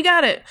then we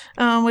got it,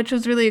 which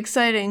was really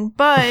exciting.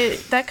 But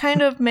that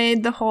kind of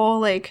made the whole,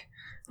 like,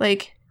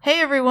 hey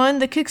everyone,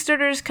 the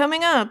Kickstarter is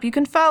coming up. You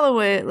can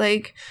follow it.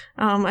 Like,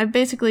 I've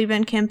basically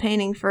been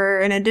campaigning for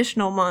an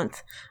additional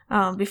month,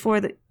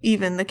 before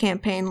even the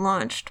campaign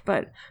launched.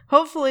 But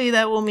hopefully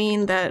that will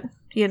mean that,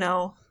 you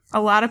know,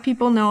 a lot of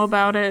people know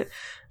about it,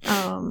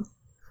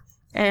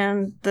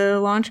 and the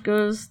launch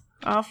goes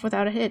off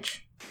without a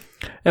hitch.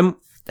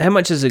 How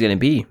much is it going to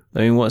be?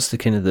 I mean, what's the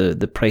kind of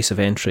the price of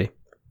entry?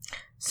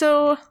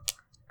 So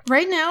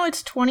right now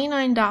it's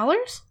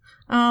 $29.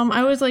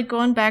 I was, like,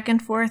 going back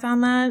and forth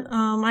on that.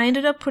 I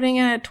ended up putting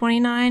it at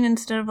 $29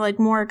 instead of, like,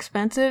 more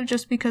expensive,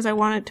 just because I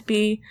want it to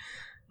be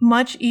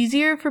much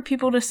easier for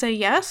people to say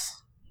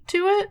yes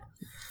to it.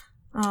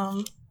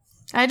 I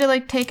had to,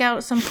 like, take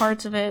out some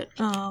parts of it.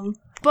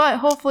 But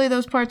hopefully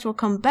those parts will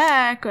come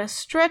back as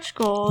stretch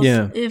goals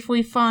if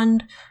we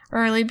fund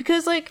early.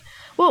 Because, like,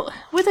 well,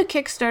 with a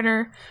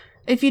Kickstarter,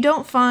 if you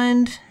don't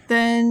fund,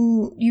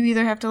 then you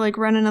either have to, like,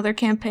 run another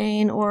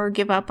campaign or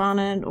give up on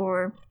it,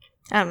 or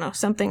I don't know,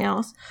 something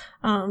else.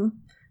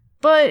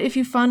 But if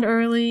you fund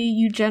early,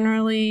 you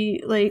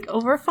generally, like,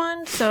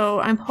 overfund.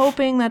 So I'm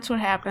hoping that's what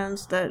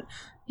happens, that,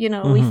 you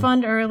know, we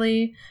fund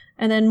early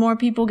and then more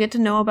people get to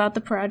know about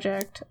the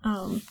project.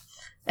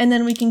 And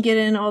then we can get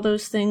in all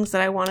those things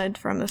that I wanted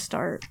from the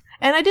start.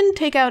 And I didn't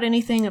take out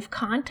anything of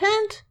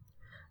content.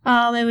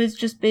 It was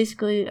just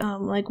basically,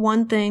 like,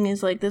 one thing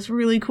is, like, this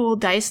really cool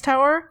dice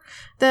tower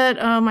that,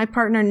 my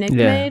partner Nick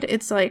made.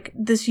 It's, like,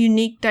 this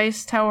unique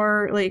dice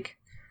tower, like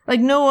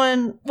no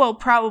one, well,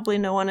 probably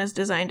no one has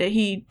designed it.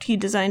 He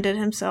designed it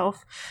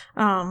himself,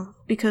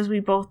 because we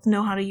both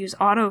know how to use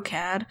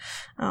AutoCAD.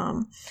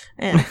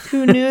 And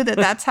who knew that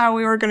that's how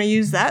we were going to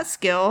use that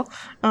skill?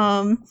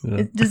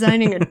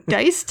 Designing a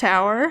dice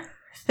tower.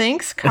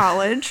 Thanks,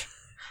 college.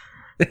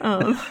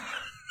 But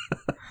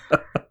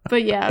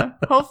yeah,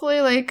 hopefully,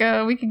 like,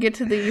 we could get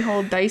to the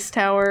whole dice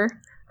tower,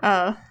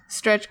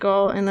 stretch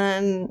goal, and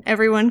then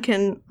everyone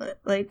can,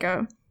 like,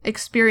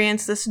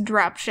 experience this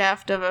drop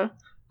shaft of a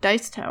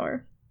dice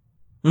tower.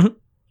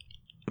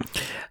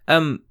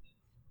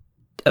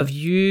 Have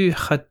you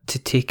had to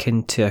take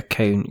into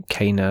account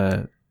kind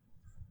of,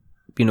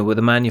 you know, with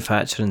the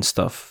manufacturing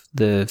stuff,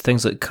 the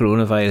things like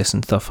coronavirus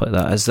and stuff like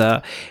that? Is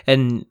that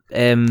in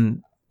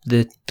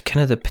the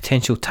kind of the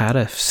potential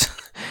tariffs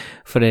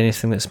for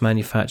anything that's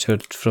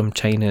manufactured from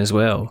China as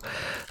well?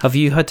 Have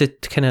you had to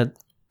kind of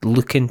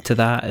look into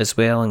that as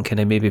well and kind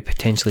of maybe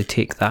potentially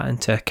take that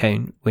into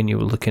account when you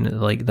were looking at,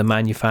 like, the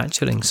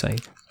manufacturing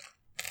side?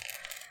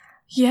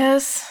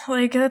 Yes,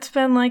 like, that's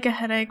been, like, a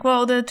headache.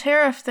 Well, the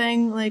tariff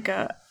thing, like,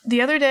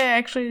 the other day I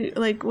actually,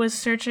 like, was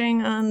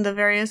searching on the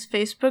various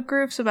Facebook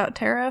groups about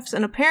tariffs,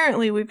 and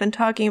apparently we've been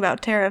talking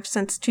about tariffs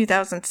since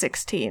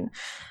 2016.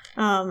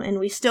 And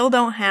we still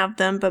don't have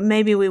them, but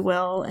maybe we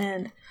will.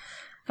 And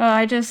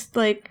I just,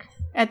 like,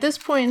 at this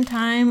point in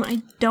time,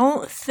 I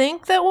don't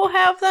think that we'll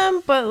have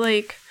them, but,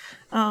 like,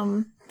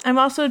 I'm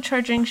also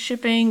charging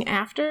shipping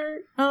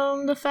after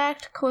the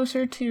fact,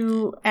 closer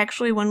to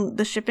actually when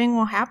the shipping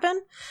will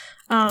happen.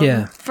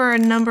 For a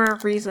number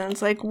of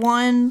reasons. Like,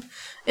 one,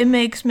 it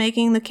makes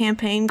making the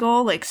campaign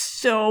goal, like,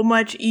 so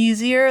much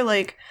easier.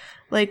 Like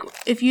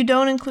if you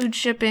don't include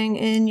shipping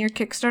in your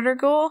Kickstarter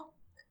goal,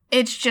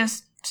 it's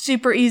just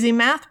super easy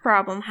math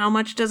problem. How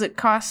much does it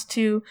cost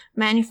to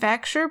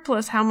manufacture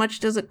plus how much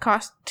does it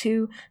cost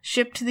to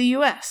ship to the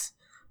US?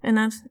 And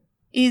that's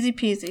easy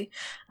peasy.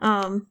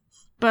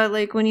 But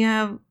like when you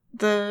have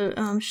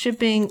the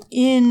shipping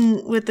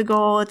in with the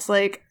goal, it's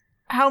like,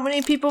 how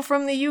many people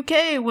from the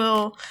UK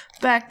will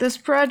back this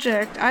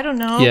project? I don't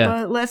know,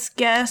 but let's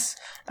guess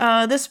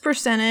this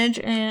percentage,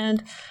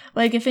 and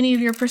like if any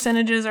of your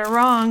percentages are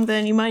wrong,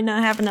 then you might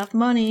not have enough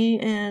money,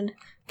 and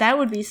that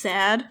would be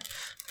sad.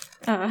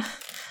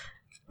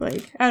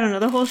 Like, I don't know,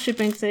 the whole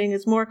shipping thing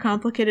is more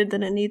complicated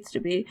than it needs to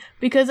be,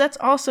 because that's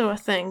also a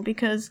thing,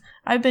 because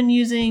I've been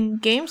using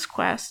Games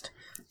Quest,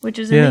 which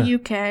is in the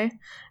UK,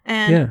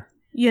 and,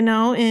 you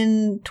know,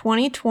 in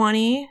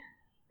 2020,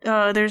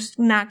 there's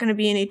not going to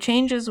be any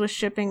changes with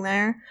shipping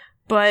there,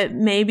 but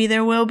maybe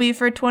there will be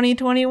for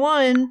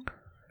 2021.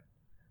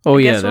 Oh,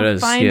 I yeah, guess there we'll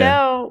is. find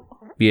out.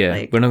 Yeah,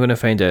 Like, we're not going to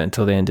find out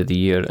until the end of the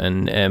year,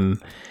 and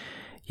and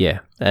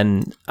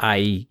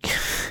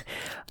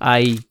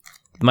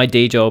my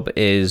day job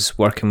is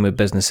working with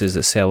businesses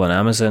that sell on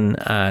Amazon,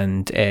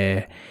 and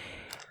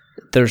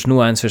there's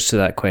no answers to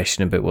that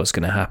question about what's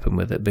going to happen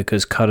with it,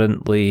 because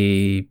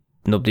currently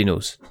nobody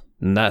knows,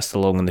 and that's the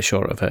long and the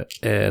short of it.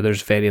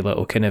 There's very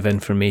little kind of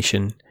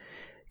information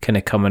kind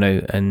of coming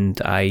out,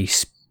 and I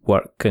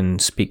work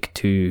and speak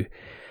to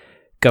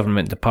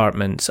government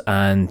departments,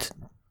 and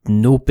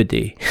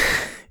nobody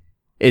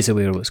is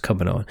aware of what's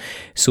coming on.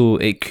 So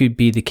it could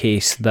be the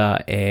case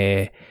that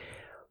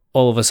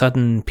all of a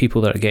sudden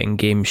people that are getting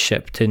games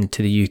shipped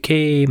into the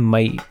UK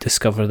might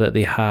discover that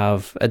they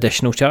have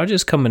additional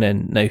charges coming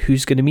in. Now,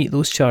 who's going to meet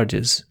those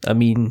charges? I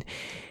mean,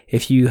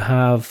 if you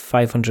have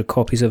 500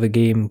 copies of a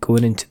game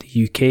going into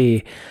the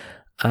UK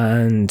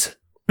and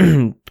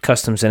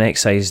Customs and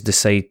Excise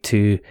decide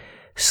to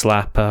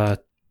slap a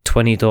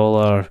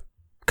 $20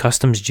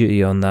 customs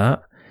duty on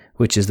that,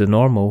 which is the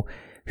normal,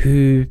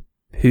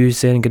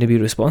 who's then going to be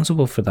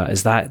responsible for that?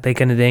 Is that they're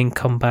going to then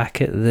come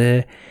back at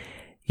the,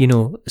 you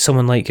know,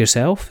 someone like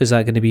yourself? Is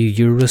that going to be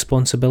your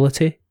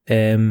responsibility?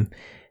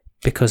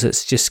 Because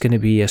it's just going to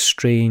be a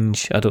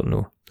strange, I don't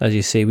know. As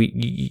you say,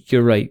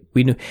 you're right.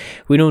 We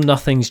know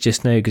nothing's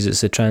just now because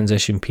it's a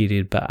transition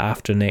period, but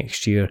after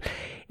next year,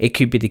 it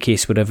could be the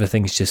case where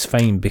everything's just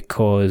fine,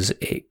 because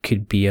it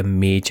could be a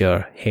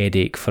major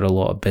headache for a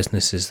lot of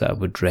businesses that I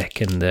would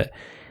reckon that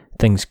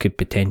things could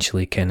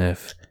potentially kind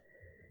of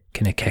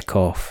kick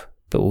off.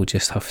 But we'll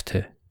just have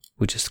to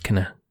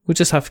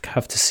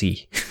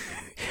see.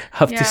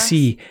 To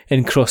see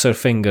and cross our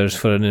fingers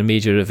for a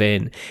major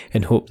event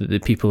and hope that the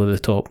people at the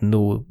top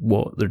know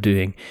what they're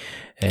doing.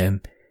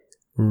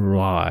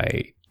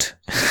 Right.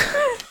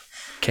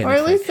 Or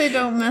at least they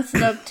don't mess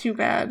it up too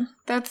bad.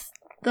 That's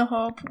the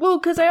hope. Well,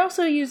 because I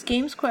also use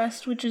Games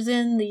Quest, which is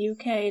in the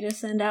UK, to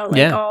send out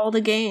all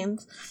the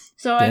games.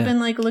 So I've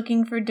been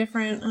looking for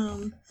different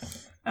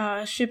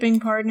shipping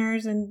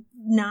partners and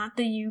not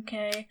the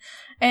UK.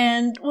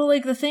 And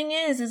the thing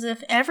is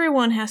if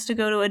everyone has to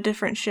go to a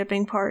different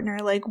shipping partner,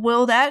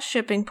 will that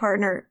shipping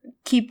partner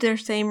keep their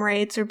same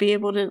rates or be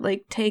able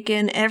to take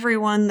in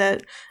everyone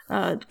that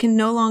can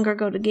no longer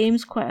go to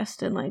Games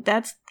Quest? And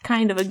that's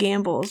kind of a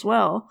gamble as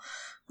well,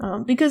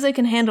 because they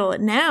can handle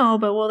it now,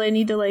 but will they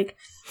need to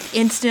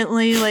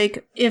instantly,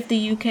 if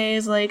the UK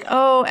is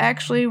oh,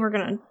 actually we're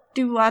gonna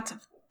do lots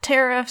of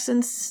tariffs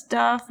and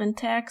stuff and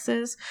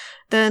taxes,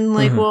 then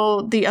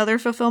will the other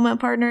fulfillment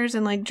partners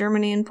in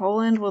Germany and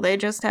Poland, will they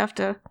just have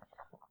to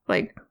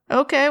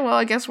okay, well,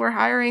 I guess we're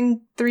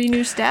hiring 3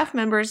 new staff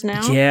members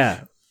now?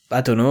 Yeah,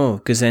 I don't know,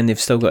 because then they've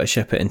still got to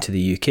ship it into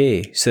the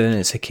UK, so then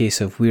it's a case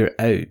of we're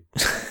out.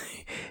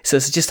 So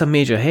it's just a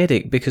major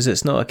headache, because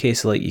it's not a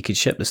case of you could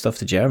ship the stuff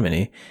to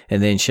Germany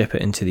and then ship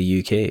it into the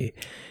UK,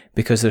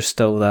 because there's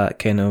still that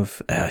kind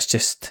of it's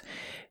just,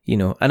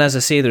 and as I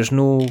say, there's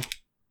no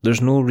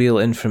real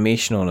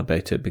information on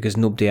about it, because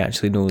nobody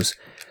actually knows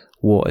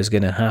what is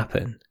going to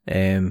happen.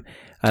 And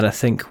I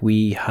think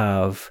we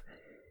have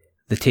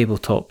the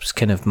tabletops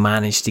kind of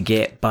managed to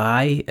get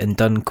by and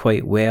done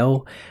quite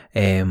well.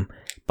 But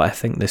I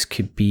think this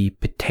could be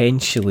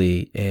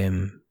potentially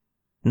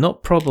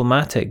not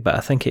problematic, but I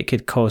think it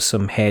could cause a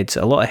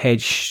lot of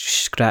head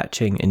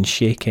scratching and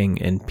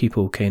shaking and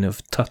people kind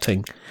of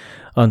tutting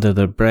under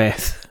their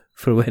breath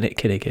for when it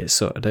kind of gets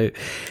sorted out.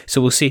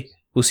 So we'll see.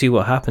 We'll see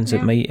what happens.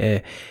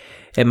 Yeah.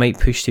 It might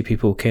push to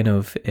people kind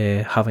of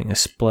having a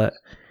split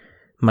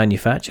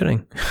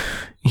manufacturing.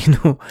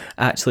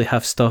 Actually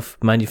have stuff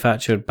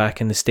manufactured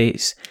back in the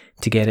States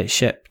to get it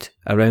shipped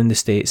around the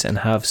States, and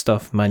have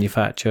stuff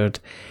manufactured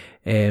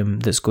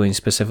that's going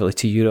specifically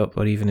to Europe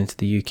or even into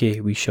the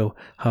UK. We shall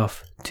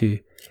have to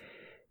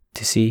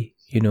see.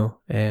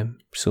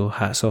 So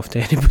hats off to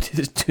anybody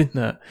that's doing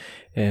that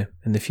in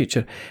the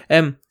future.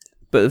 But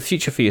the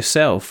future for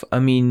yourself, I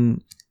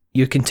mean,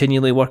 you're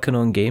continually working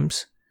on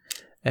games.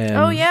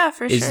 Oh yeah,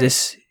 for sure. Is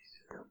this?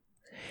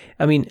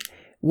 I mean,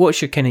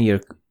 what's your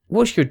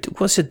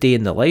what's a day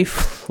in the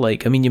life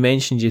like? I mean, you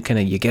mentioned you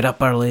get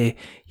up early,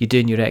 you're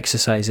doing your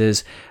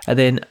exercises, and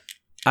then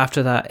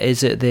after that,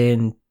 is it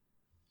then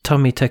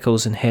tummy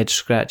tickles and head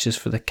scratches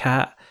for the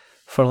cat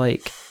for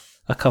like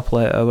a couple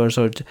of hours,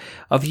 or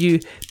have you,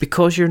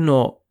 because you're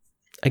not,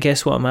 I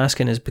guess what I'm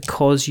asking is,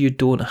 because you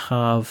don't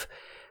have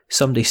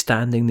somebody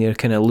standing there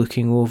kind of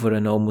looking over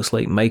and almost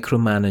like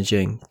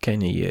micromanaging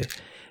kind of you,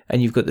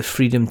 and you've got the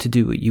freedom to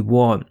do what you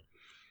want,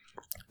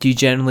 do you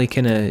generally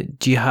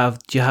do you have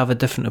a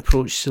different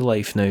approach to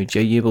life now? Are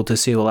you able to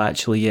say, well,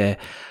 actually, yeah,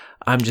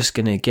 I'm just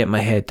going to get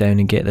my head down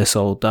and get this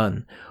all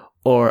done?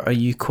 Or are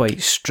you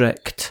quite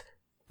strict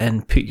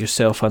and put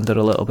yourself under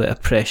a little bit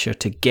of pressure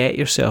to get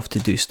yourself to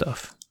do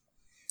stuff?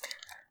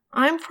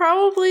 I'm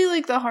probably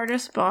like the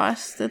hardest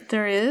boss that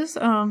there is,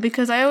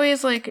 because I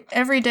always like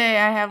every day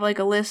I have like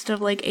a list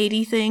of like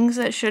 80 things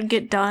that should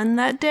get done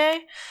that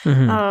day.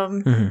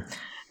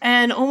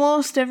 And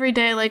almost every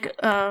day, like,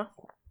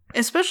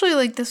 especially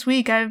like this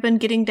week, I've been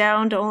getting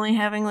down to only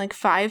having like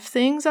 5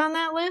 things on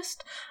that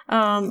list.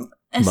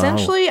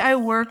 Essentially, wow. I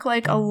work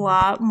like a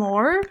lot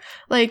more.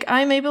 Like,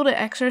 I'm able to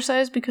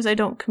exercise because I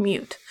don't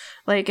commute.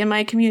 Like, and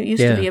my commute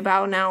used to be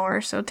about an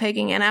hour, so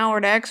taking an hour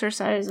to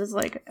exercise is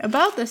like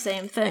about the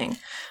same thing.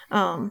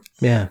 But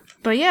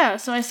yeah,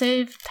 so I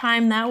save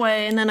time that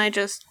way, and then I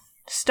just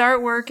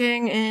start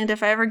working, and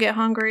if I ever get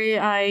hungry,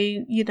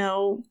 I,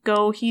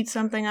 go heat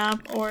something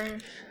up,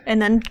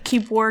 and then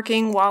keep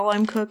working while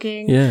I'm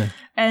cooking. Yeah.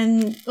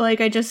 And,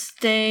 like, I just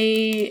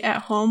stay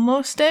at home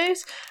most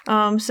days.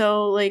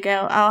 So, like,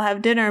 I'll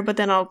have dinner, but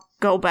then I'll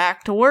go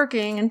back to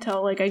working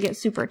until, like, I get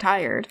super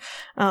tired.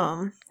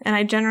 And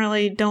I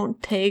generally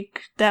don't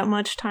take that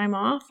much time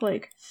off.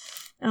 Like,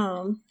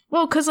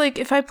 well, because, like,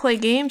 if I play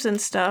games and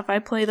stuff, I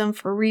play them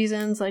for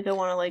reasons. Like, I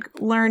want to, like,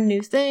 learn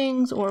new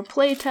things or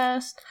play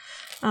test.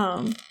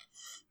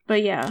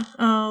 But yeah,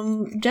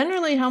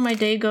 generally how my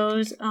day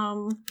goes,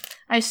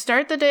 I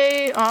start the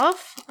day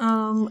off.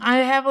 I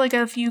have like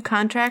a few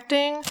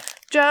contracting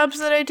jobs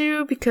that I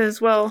do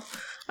because, well,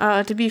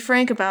 to be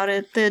frank about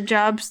it, the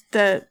jobs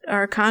that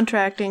are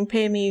contracting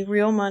pay me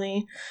real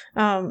money.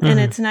 And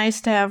it's nice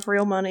to have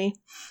real money.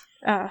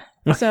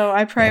 So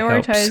I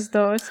prioritize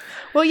those.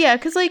 Well, yeah,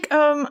 cause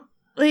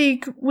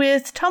like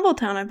with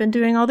Tumbletown, I've been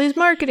doing all these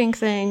marketing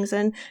things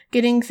and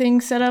getting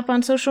things set up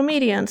on social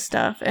media and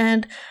stuff.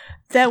 And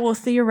that will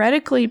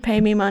theoretically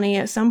pay me money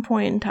at some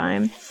point in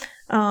time.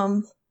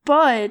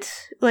 But,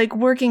 like,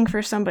 working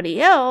for somebody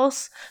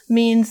else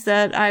means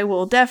that I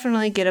will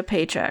definitely get a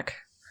paycheck.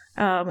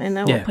 And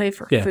that will pay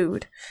for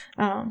food.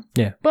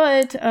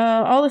 But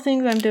all the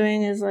things I'm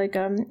doing is, like,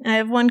 I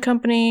have one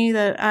company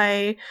that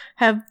I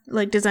have,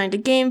 like, designed a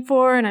game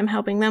for, and I'm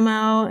helping them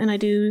out. And I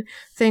do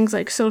things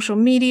like social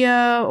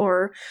media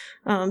or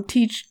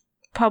teach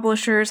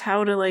publishers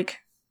how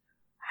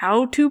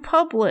to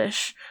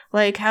publish,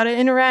 like how to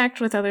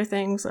interact with other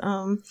things,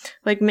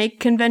 like make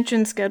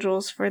convention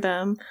schedules for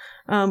them,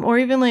 or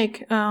even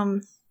like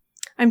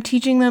I'm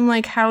teaching them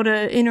like how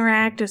to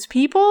interact as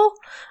people,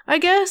 I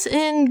guess,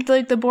 in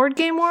like the board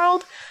game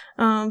world,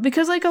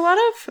 because like a lot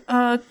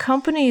of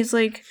companies,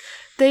 like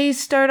they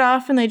start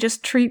off and they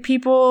just treat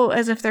people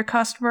as if they're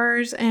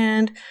customers,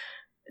 and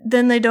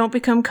then they don't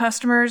become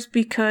customers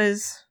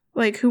because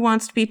like who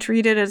wants to be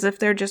treated as if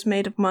they're just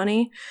made of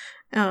money?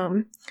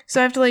 So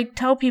I have to like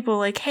tell people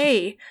like,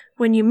 hey,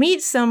 when you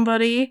meet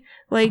somebody,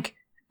 like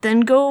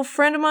then go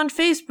friend them on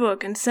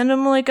Facebook and send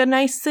them like a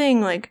nice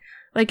thing. Like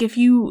if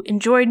you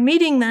enjoyed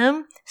meeting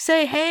them,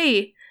 say,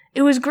 hey,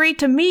 it was great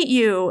to meet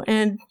you.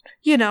 And,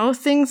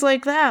 things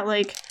like that,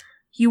 like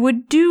you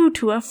would do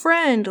to a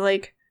friend,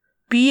 like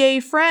be a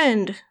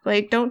friend,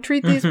 like don't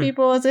treat these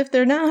people as if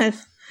they're not.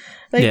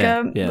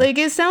 Like, like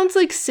it sounds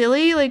like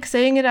silly, like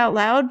saying it out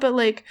loud, but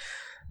like,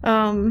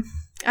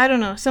 I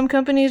don't know. Some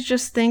companies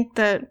just think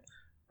that,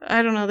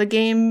 I don't know, the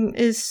game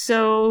is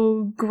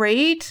so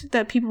great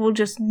that people will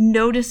just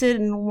notice it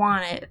and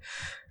want it.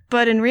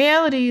 But in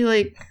reality,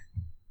 like,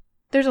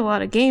 there's a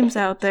lot of games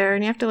out there,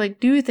 and you have to, like,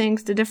 do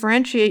things to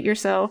differentiate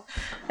yourself.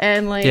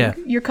 And, like,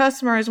 your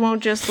customers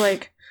won't just,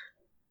 like,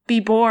 be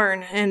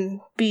born and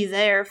be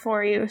there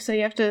for you. So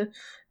you have to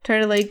try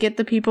to, like, get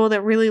the people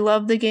that really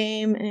love the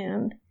game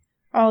and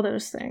all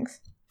those things.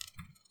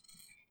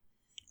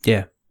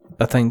 Yeah.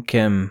 I think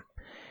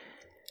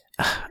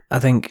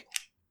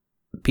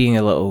being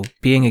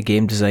a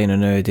game designer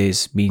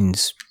nowadays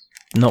means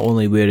not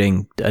only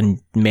wearing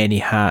many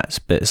hats,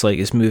 but it's like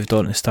it's moved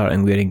on to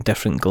starting wearing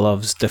different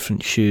gloves,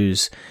 different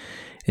shoes,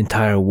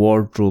 entire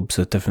wardrobes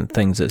of different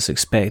things that's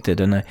expected.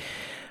 And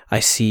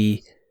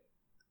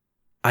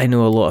I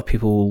know a lot of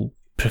people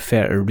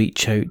prefer to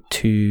reach out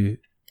to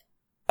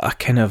a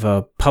kind of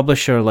a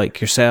publisher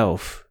like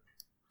yourself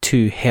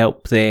to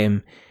help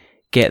them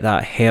get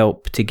that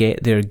help to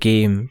get their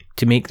game,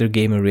 to make their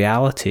game a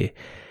reality.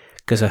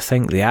 Because I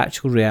think the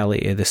actual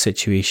reality of the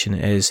situation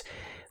is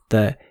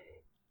that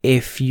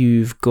if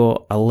you've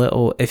got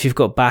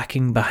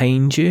backing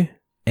behind you,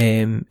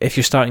 if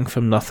you're starting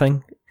from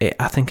nothing,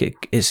 I think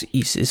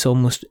it's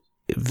almost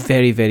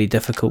very, very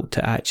difficult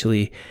to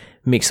actually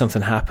make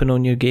something happen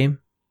on your game.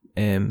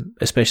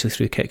 especially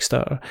through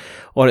Kickstarter,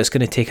 or it's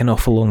going to take an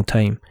awful long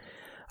time.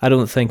 I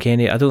don't think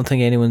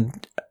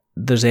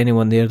there's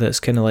anyone there that's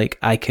kind of like,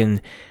 I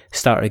can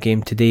start a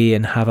game today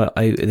and have it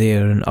out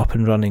there and up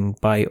and running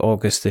by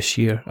August this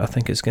year. I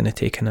think it's going to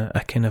take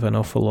a kind of an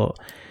awful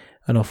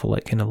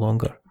lot kind of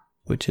longer,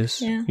 which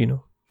is,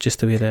 just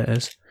the way that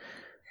is.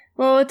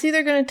 Well, it's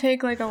either going to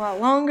take like a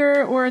lot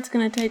longer, or it's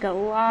going to take a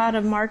lot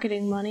of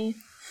marketing money.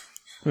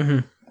 Mm-hmm.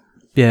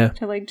 Yeah.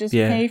 To like just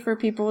pay for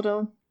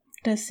people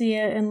to see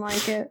it and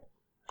like it.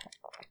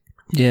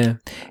 Yeah.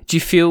 Do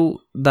you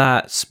feel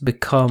it's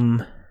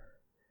becoming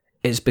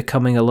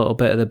a little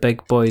bit of the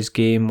big boys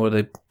game, or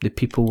the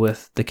people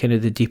with the kind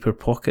of the deeper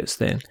pockets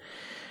then?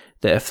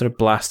 That if they're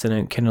blasting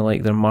out kind of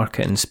like their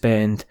marketing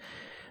spend,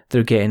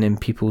 they're getting in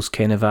people's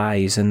kind of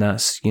eyes, and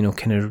that's,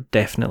 kind of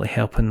definitely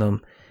helping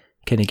them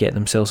kind of get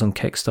themselves on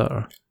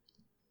Kickstarter.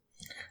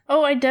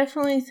 Oh, I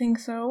definitely think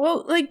so.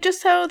 Well, like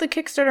just how the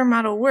Kickstarter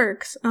model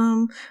works.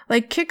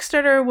 Like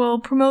Kickstarter will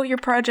promote your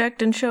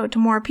project and show it to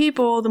more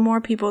people, the more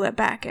people that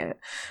back it.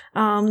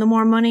 The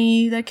more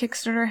money that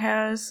Kickstarter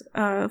has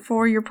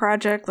for your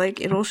project,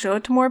 like it'll show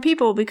it to more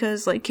people,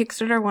 because like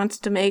Kickstarter wants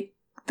to make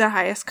the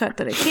highest cut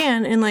that it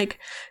can, and like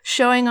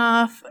showing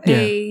off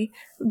a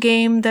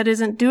game that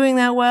isn't doing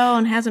that well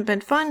and hasn't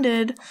been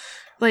funded,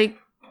 like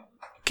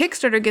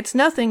Kickstarter gets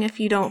nothing if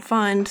you don't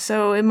fund,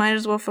 so it might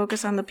as well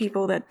focus on the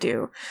people that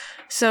do.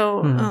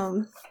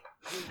 So,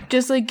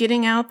 just like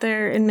getting out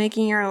there and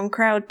making your own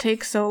crowd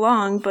takes so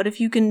long, but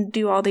if you can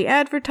do all the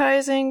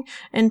advertising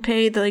and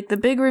pay the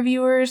big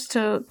reviewers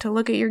to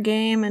look at your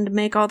game and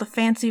make all the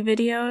fancy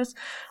videos,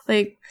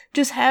 like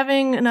just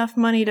having enough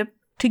money to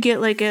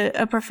get like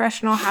a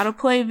professional how to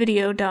play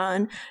video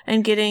done,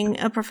 and getting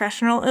a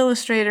professional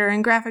illustrator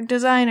and graphic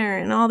designer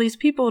and all these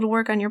people to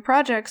work on your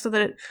project so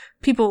that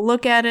people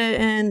look at it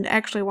and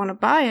actually want to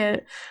buy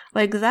it,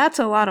 like that's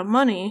a lot of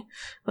money.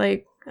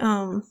 Like,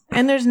 and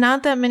there's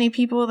not that many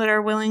people that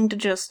are willing to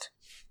just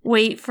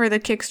wait for the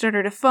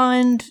Kickstarter to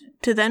fund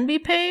to then be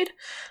paid.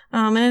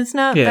 And it's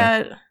not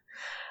that,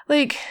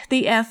 like,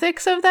 the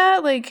ethics of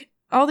that, like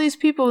all these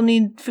people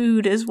need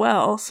food as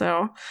well.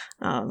 So,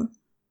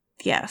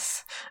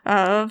 yes.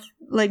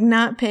 Like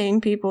not paying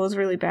people is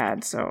really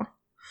bad, so.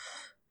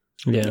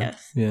 Yeah.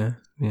 Yes. Yeah.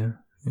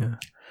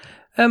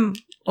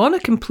 On a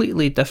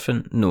completely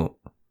different note,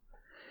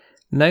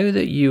 now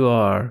that you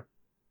are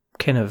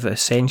kind of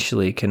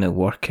essentially kind of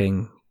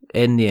working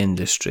in the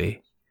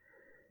industry,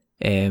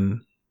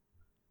 on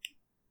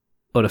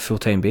a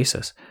full-time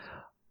basis,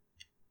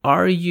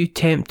 are you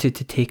tempted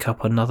to take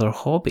up another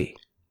hobby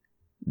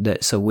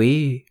that's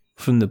away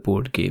from the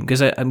board game?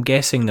 Because I'm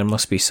guessing there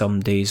must be some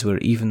days where,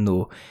 even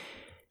though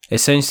it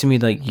sounds to me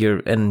like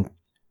you're in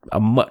a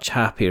much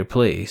happier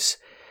place,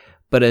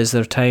 but is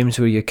there times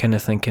where you're kind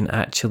of thinking,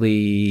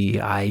 actually,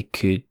 I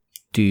could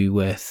do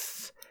with,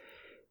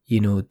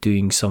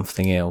 doing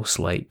something else,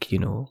 like,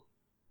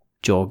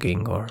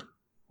 jogging or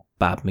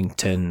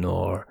badminton,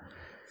 or,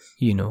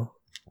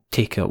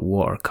 take up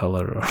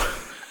watercolour or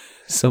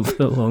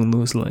something along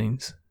those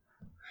lines?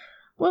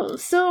 Well,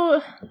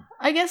 so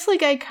I guess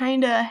like I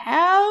kind of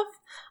have.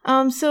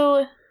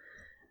 So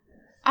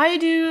I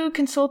do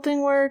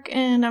consulting work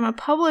and I'm a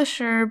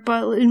publisher,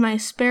 but in my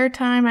spare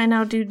time I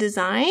now do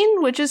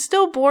design, which is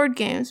still board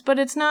games, but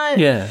it's not.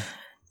 Yeah.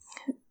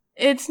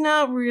 It's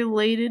not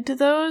related to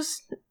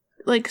those,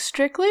 like,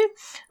 strictly.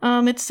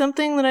 It's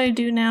something that I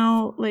do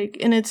now, like,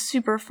 and it's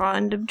super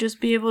fun to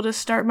just be able to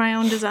start my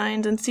own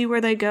designs and see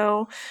where they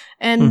go,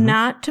 and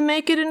not to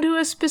make it into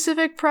a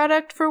specific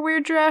product for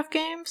Weird Giraffe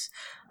Games.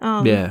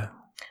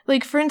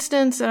 Like, for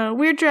instance,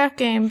 Weird Giraffe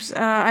Games,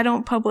 I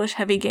don't publish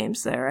heavy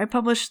games there. I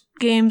publish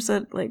games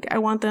that, like, I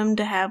want them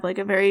to have, like,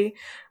 a very,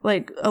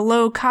 like, a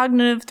low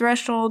cognitive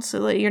threshold,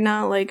 so that you're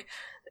not, like,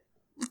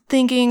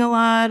 thinking a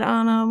lot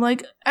on them.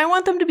 Like, I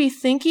want them to be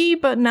thinky,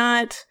 but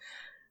not,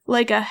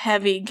 like, a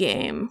heavy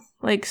game.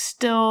 Like,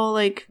 still,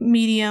 like,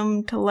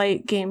 medium to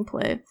light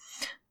gameplay.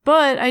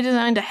 But I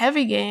designed a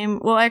heavy game,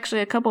 well,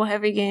 actually a couple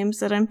heavy games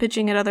that I'm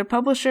pitching at other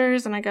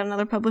publishers, and I got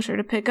another publisher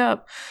to pick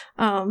up.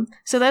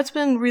 So that's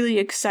been really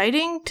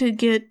exciting to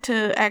get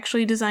to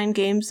actually design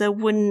games that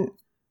wouldn't,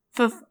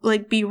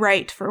 be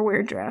right for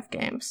Weird Giraffe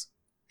Games.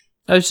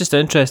 I was just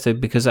interested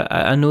because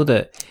I know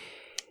that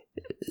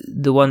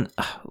the one,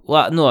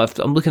 well, no,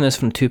 I'm looking at this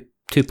from two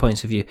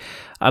points of view.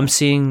 I'm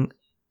seeing,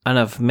 and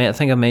I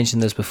think I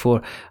mentioned this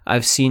before,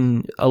 I've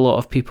seen a lot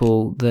of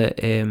people that,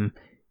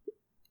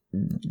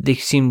 they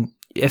seem,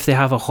 if they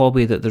have a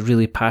hobby that they're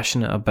really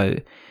passionate about,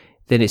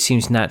 then it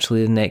seems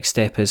naturally the next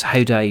step is,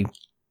 how do I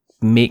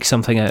make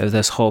something out of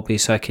this hobby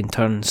so I can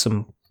turn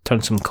some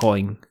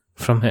coin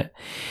from it?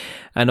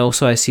 And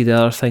also I see the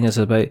other thing is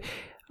about,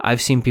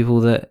 I've seen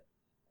people that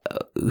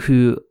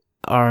who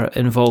are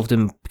involved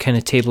in kind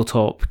of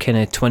tabletop kind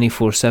of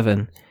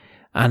 24/7,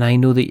 and I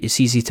know that it's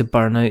easy to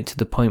burn out to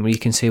the point where you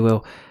can say,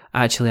 well,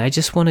 actually I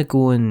just want to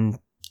go and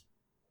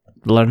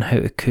learn how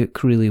to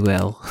cook really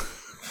well.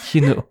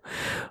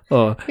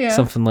 or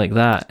something like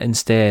that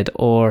instead,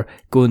 or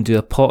go and do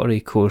a pottery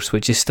course,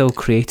 which is still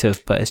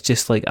creative, but it's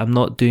just like I'm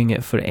not doing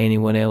it for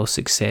anyone else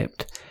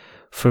except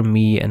for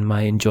me and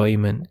my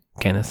enjoyment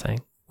kind of thing,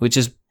 which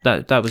is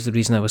that was the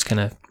reason I was kind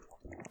of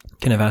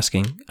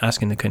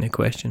asking the kind of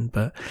question,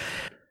 but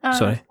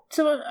sorry.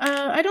 So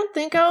I don't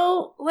think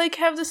I'll like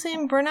have the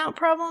same burnout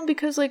problem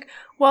because like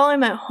while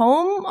I'm at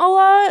home a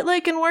lot,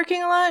 like and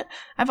working a lot,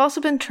 I've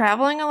also been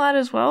traveling a lot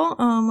as well.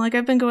 Like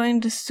I've been going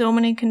to so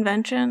many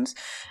conventions,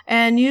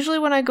 and usually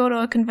when I go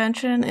to a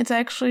convention, it's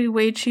actually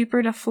way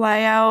cheaper to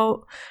fly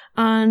out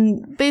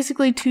on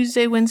basically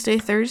Tuesday, Wednesday,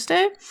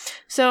 Thursday.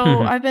 So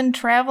I've been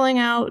traveling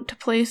out to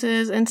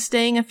places and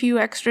staying a few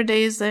extra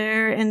days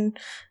there and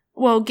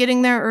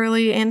getting there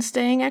early and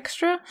staying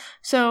extra.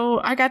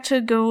 So I got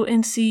to go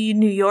and see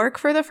New York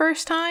for the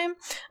first time.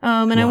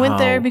 And I went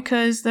there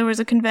because there was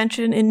a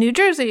convention in New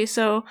Jersey.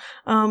 So,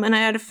 and I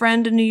had a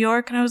friend in New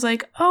York and I was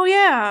like, oh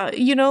yeah,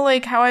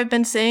 like how I've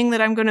been saying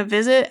that I'm going to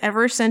visit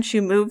ever since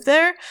you moved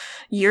there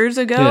years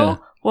ago. Yeah.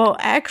 Well,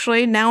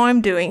 actually, now I'm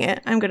doing it.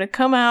 I'm going to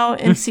come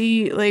out and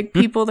see like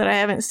people that I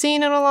haven't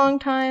seen in a long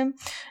time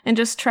and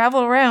just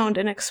travel around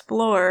and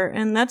explore.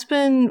 And that's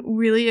been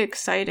really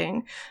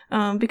exciting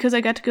because I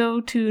got to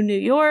go to New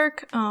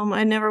York.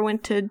 I never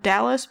went to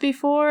Dallas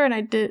before, and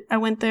I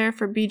went there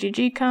for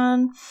BGG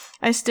Con.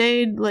 I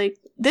stayed like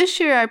this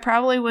year I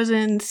probably was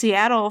in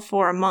Seattle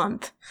for a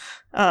month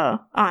on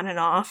and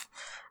off.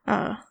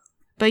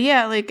 But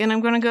yeah, like, and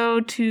I'm going to go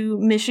to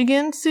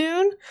Michigan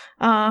soon,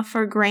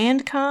 for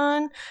Grand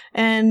Con,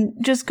 and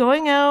just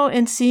going out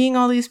and seeing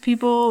all these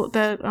people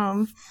that,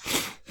 I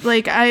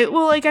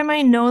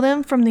might know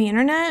them from the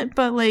internet,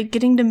 but like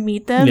getting to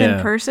meet them in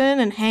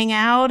person and hang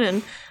out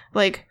and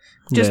like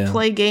just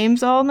play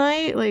games all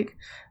night. Like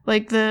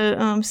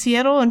the,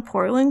 Seattle and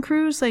Portland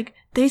crews, like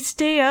they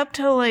stay up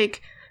till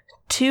like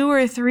 2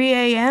 or 3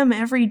 a.m.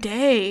 every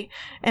day.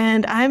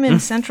 And I'm in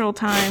Central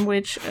Time,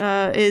 which,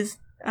 is,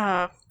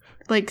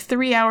 like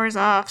 3 hours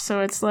off,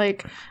 so it's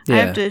like I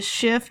have to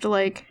shift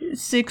like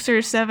 6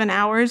 or 7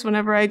 hours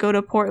whenever I go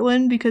to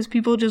Portland because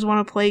people just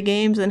want to play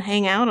games and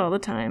hang out all the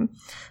time.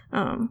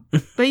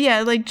 But yeah,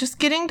 like just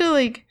getting to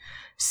like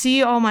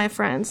see all my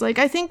friends, like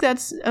I think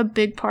that's a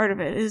big part of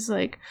it is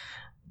like,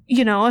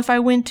 if I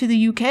went to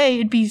the UK,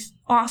 it'd be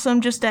awesome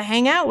just to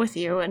hang out with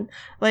you and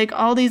like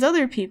all these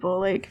other people,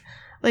 like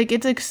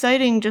it's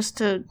exciting just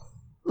to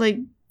like,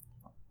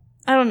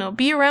 I don't know,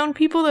 be around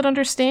people that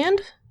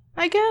understand,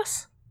 I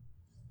guess.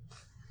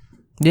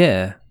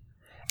 Yeah,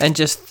 and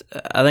just,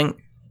 I think,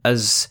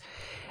 and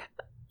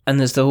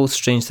there's the whole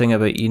strange thing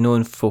about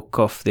knowing folk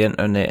off the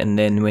internet, and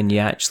then when you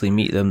actually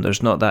meet them,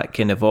 there's not that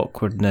kind of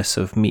awkwardness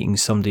of meeting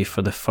somebody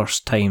for the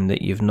first time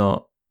that you've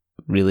not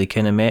really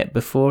kind of met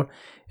before,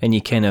 and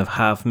you kind of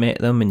have met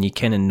them, and you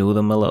kind of know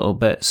them a little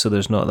bit, so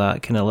there's not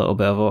that kind of little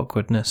bit of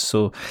awkwardness,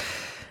 so,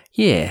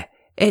 yeah,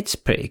 it's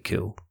pretty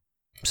cool.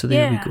 So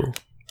there we go.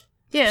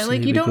 Yeah, so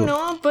like, you don't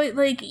know, but,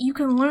 like, you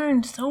can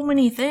learn so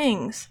many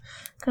things.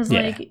 Because,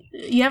 like,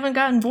 you haven't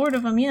gotten bored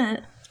of them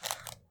yet.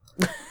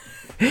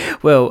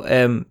 Well,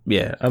 I'm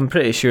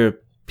pretty sure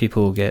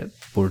people will get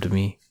bored of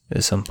me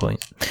at some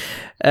point.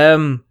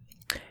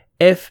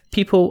 If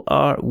people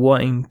are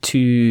wanting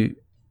to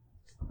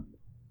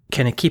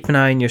kind of keep an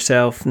eye on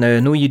yourself, now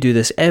I know you do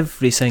this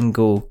every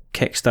single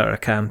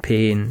Kickstarter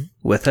campaign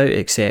without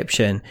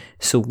exception,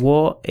 so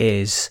what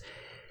is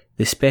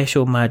the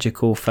special,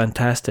 magical,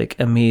 fantastic,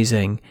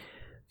 amazing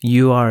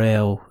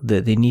URL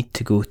that they need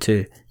to go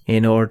to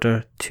in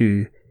order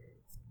to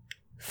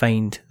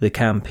find the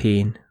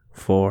campaign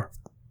for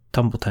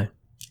Tumbletown?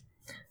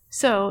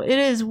 So it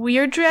is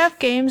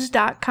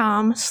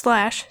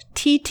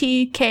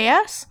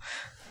weirdgiraffegames.com/TTKS,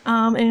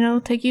 and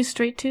it'll take you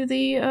straight to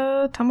the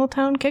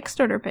Tumbletown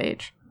Kickstarter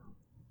page.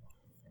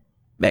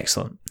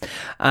 Excellent.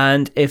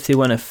 And if they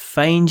want to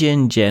find you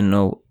in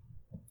general,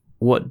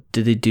 what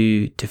do they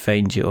do to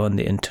find you on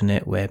the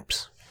internet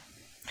webs?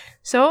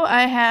 So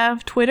I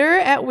have Twitter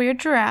at Weird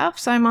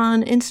Giraffes. I'm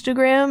on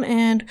Instagram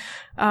and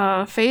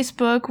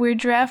Facebook, Weird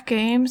Giraffe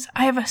Games.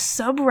 I have a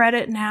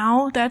subreddit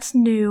now. That's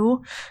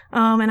new.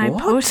 And I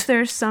post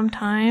there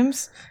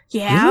sometimes.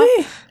 Yeah.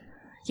 Really?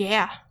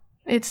 Yeah.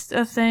 It's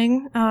a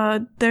thing.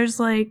 There's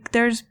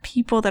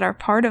people that are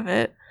part of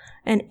it,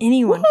 and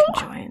anyone can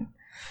join.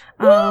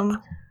 And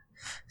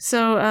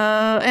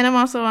I'm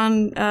also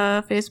on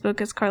Facebook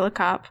as Carla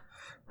Kopp.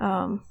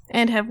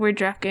 And have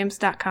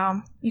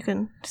weirdgiraffegames.com. You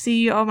can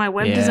see all my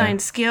web design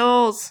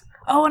skills.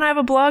 Oh, and I have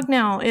a blog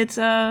now. It's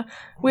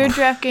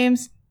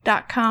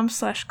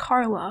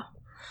weirdgiraffegames.com/Carla.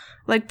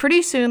 Like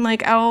pretty soon,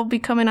 like I'll be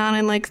coming on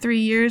in like 3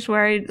 years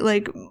where I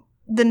like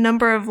the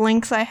number of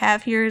links I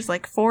have here is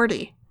like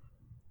 40.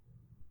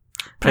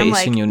 Pretty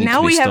soon you'll need to be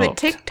stopped. Now we have a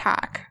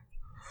TikTok.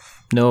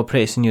 No,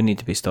 pretty soon you'll need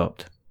to be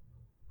stopped.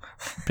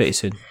 Pretty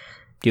soon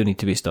you'll need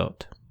to be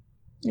stopped.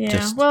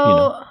 Yeah,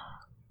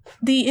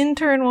 the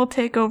intern will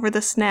take over the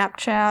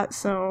Snapchat,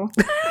 so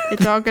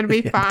it's all going to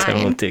be fine. The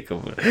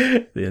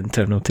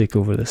intern will take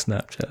over the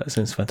Snapchat. That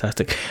sounds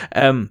fantastic.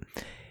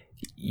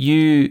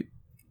 You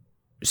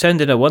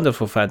sound in a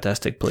wonderful,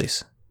 fantastic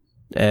place.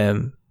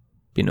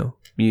 you know,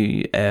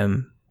 you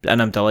and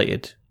I'm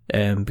delighted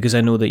because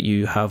I know that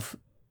you have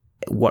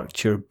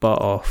worked your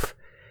butt off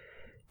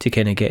to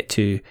kind of get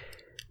to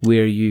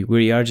where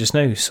you are just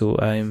now. So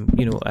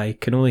I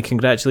can only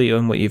congratulate you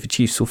on what you've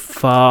achieved so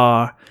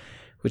far,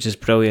 which is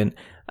brilliant,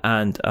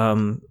 and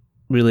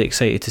really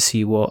excited to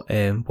see what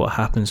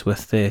happens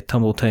with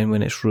Tumbletown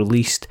when it's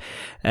released,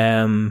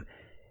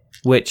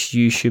 which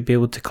you should be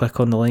able to click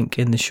on the link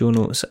in the show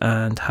notes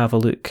and have a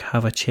look,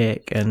 have a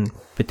check, and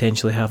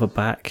potentially have a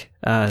back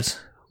as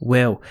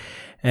well.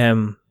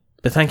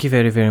 But thank you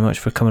very, very much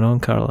for coming on,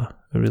 Carla.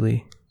 I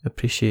really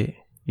appreciate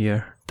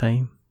your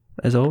time,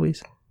 as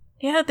always.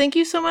 Yeah, thank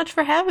you so much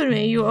for having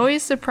me. You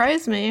always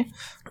surprise me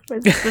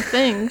with the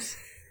things.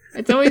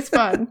 It's always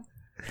fun.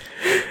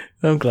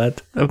 I'm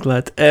glad.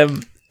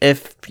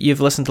 If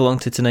you've listened along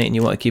to tonight and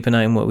you want to keep an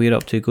eye on what we're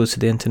up to, go to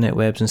the internet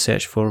webs and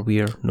search for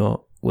We're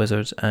Not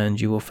Wizards, and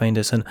you will find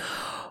us in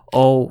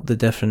all the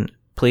different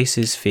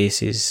places,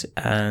 faces,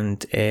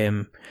 and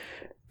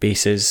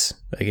bases,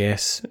 I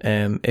guess.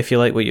 If you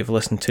like what you've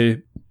listened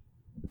to,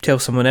 tell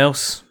someone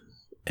else.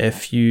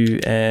 If you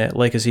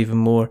like us even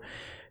more,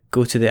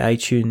 go to the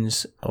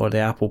iTunes or the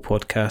Apple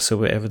Podcasts or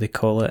whatever they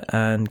call it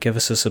and give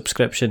us a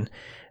subscription,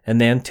 and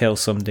then tell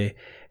somebody.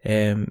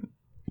 And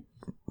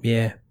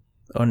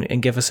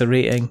give us a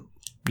rating,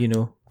 you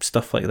know,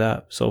 stuff like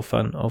that. It's all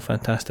fun, all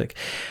fantastic.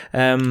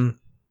 There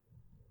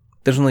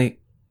is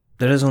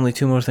only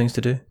two more things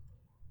to do.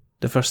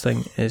 The first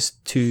thing is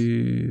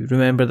to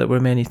remember that we're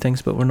many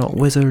things, but we're not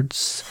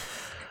wizards.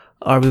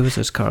 Are we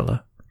wizards,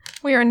 Carla?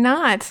 We are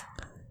not.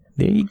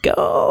 There you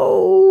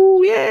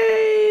go.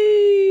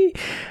 Yay!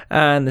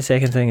 And the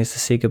second thing is to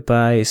say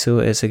goodbye. So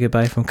it's a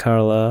goodbye from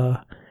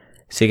Carla.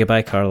 Say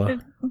goodbye, Carla.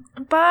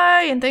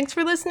 Bye, and thanks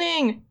for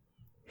listening.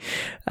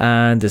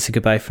 And it's a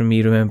goodbye from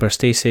me. Remember,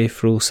 stay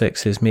safe, roll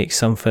sixes, make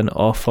something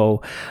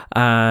awful,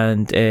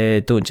 and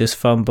don't just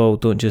fumble,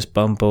 don't just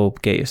bumble,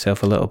 get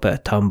yourself a little bit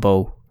of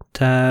tumble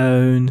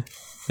town.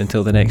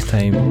 Until the next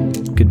time,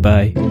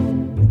 goodbye.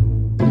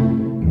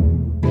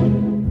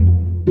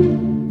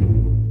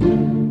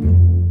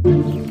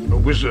 A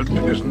wizard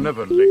is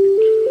never late.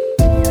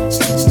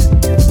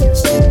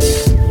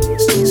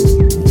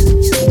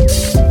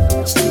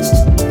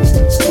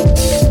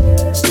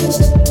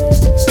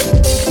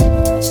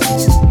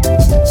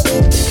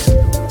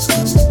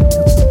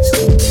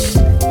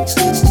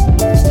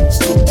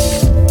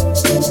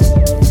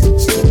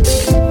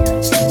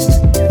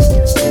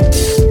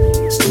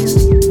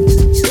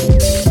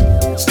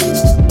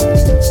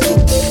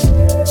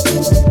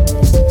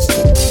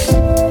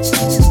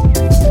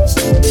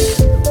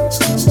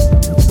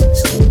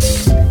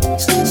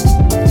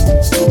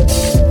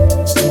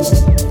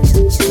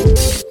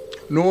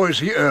 Nor is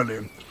he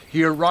early.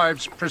 He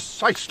arrives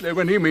precisely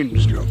when he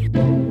means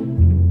to.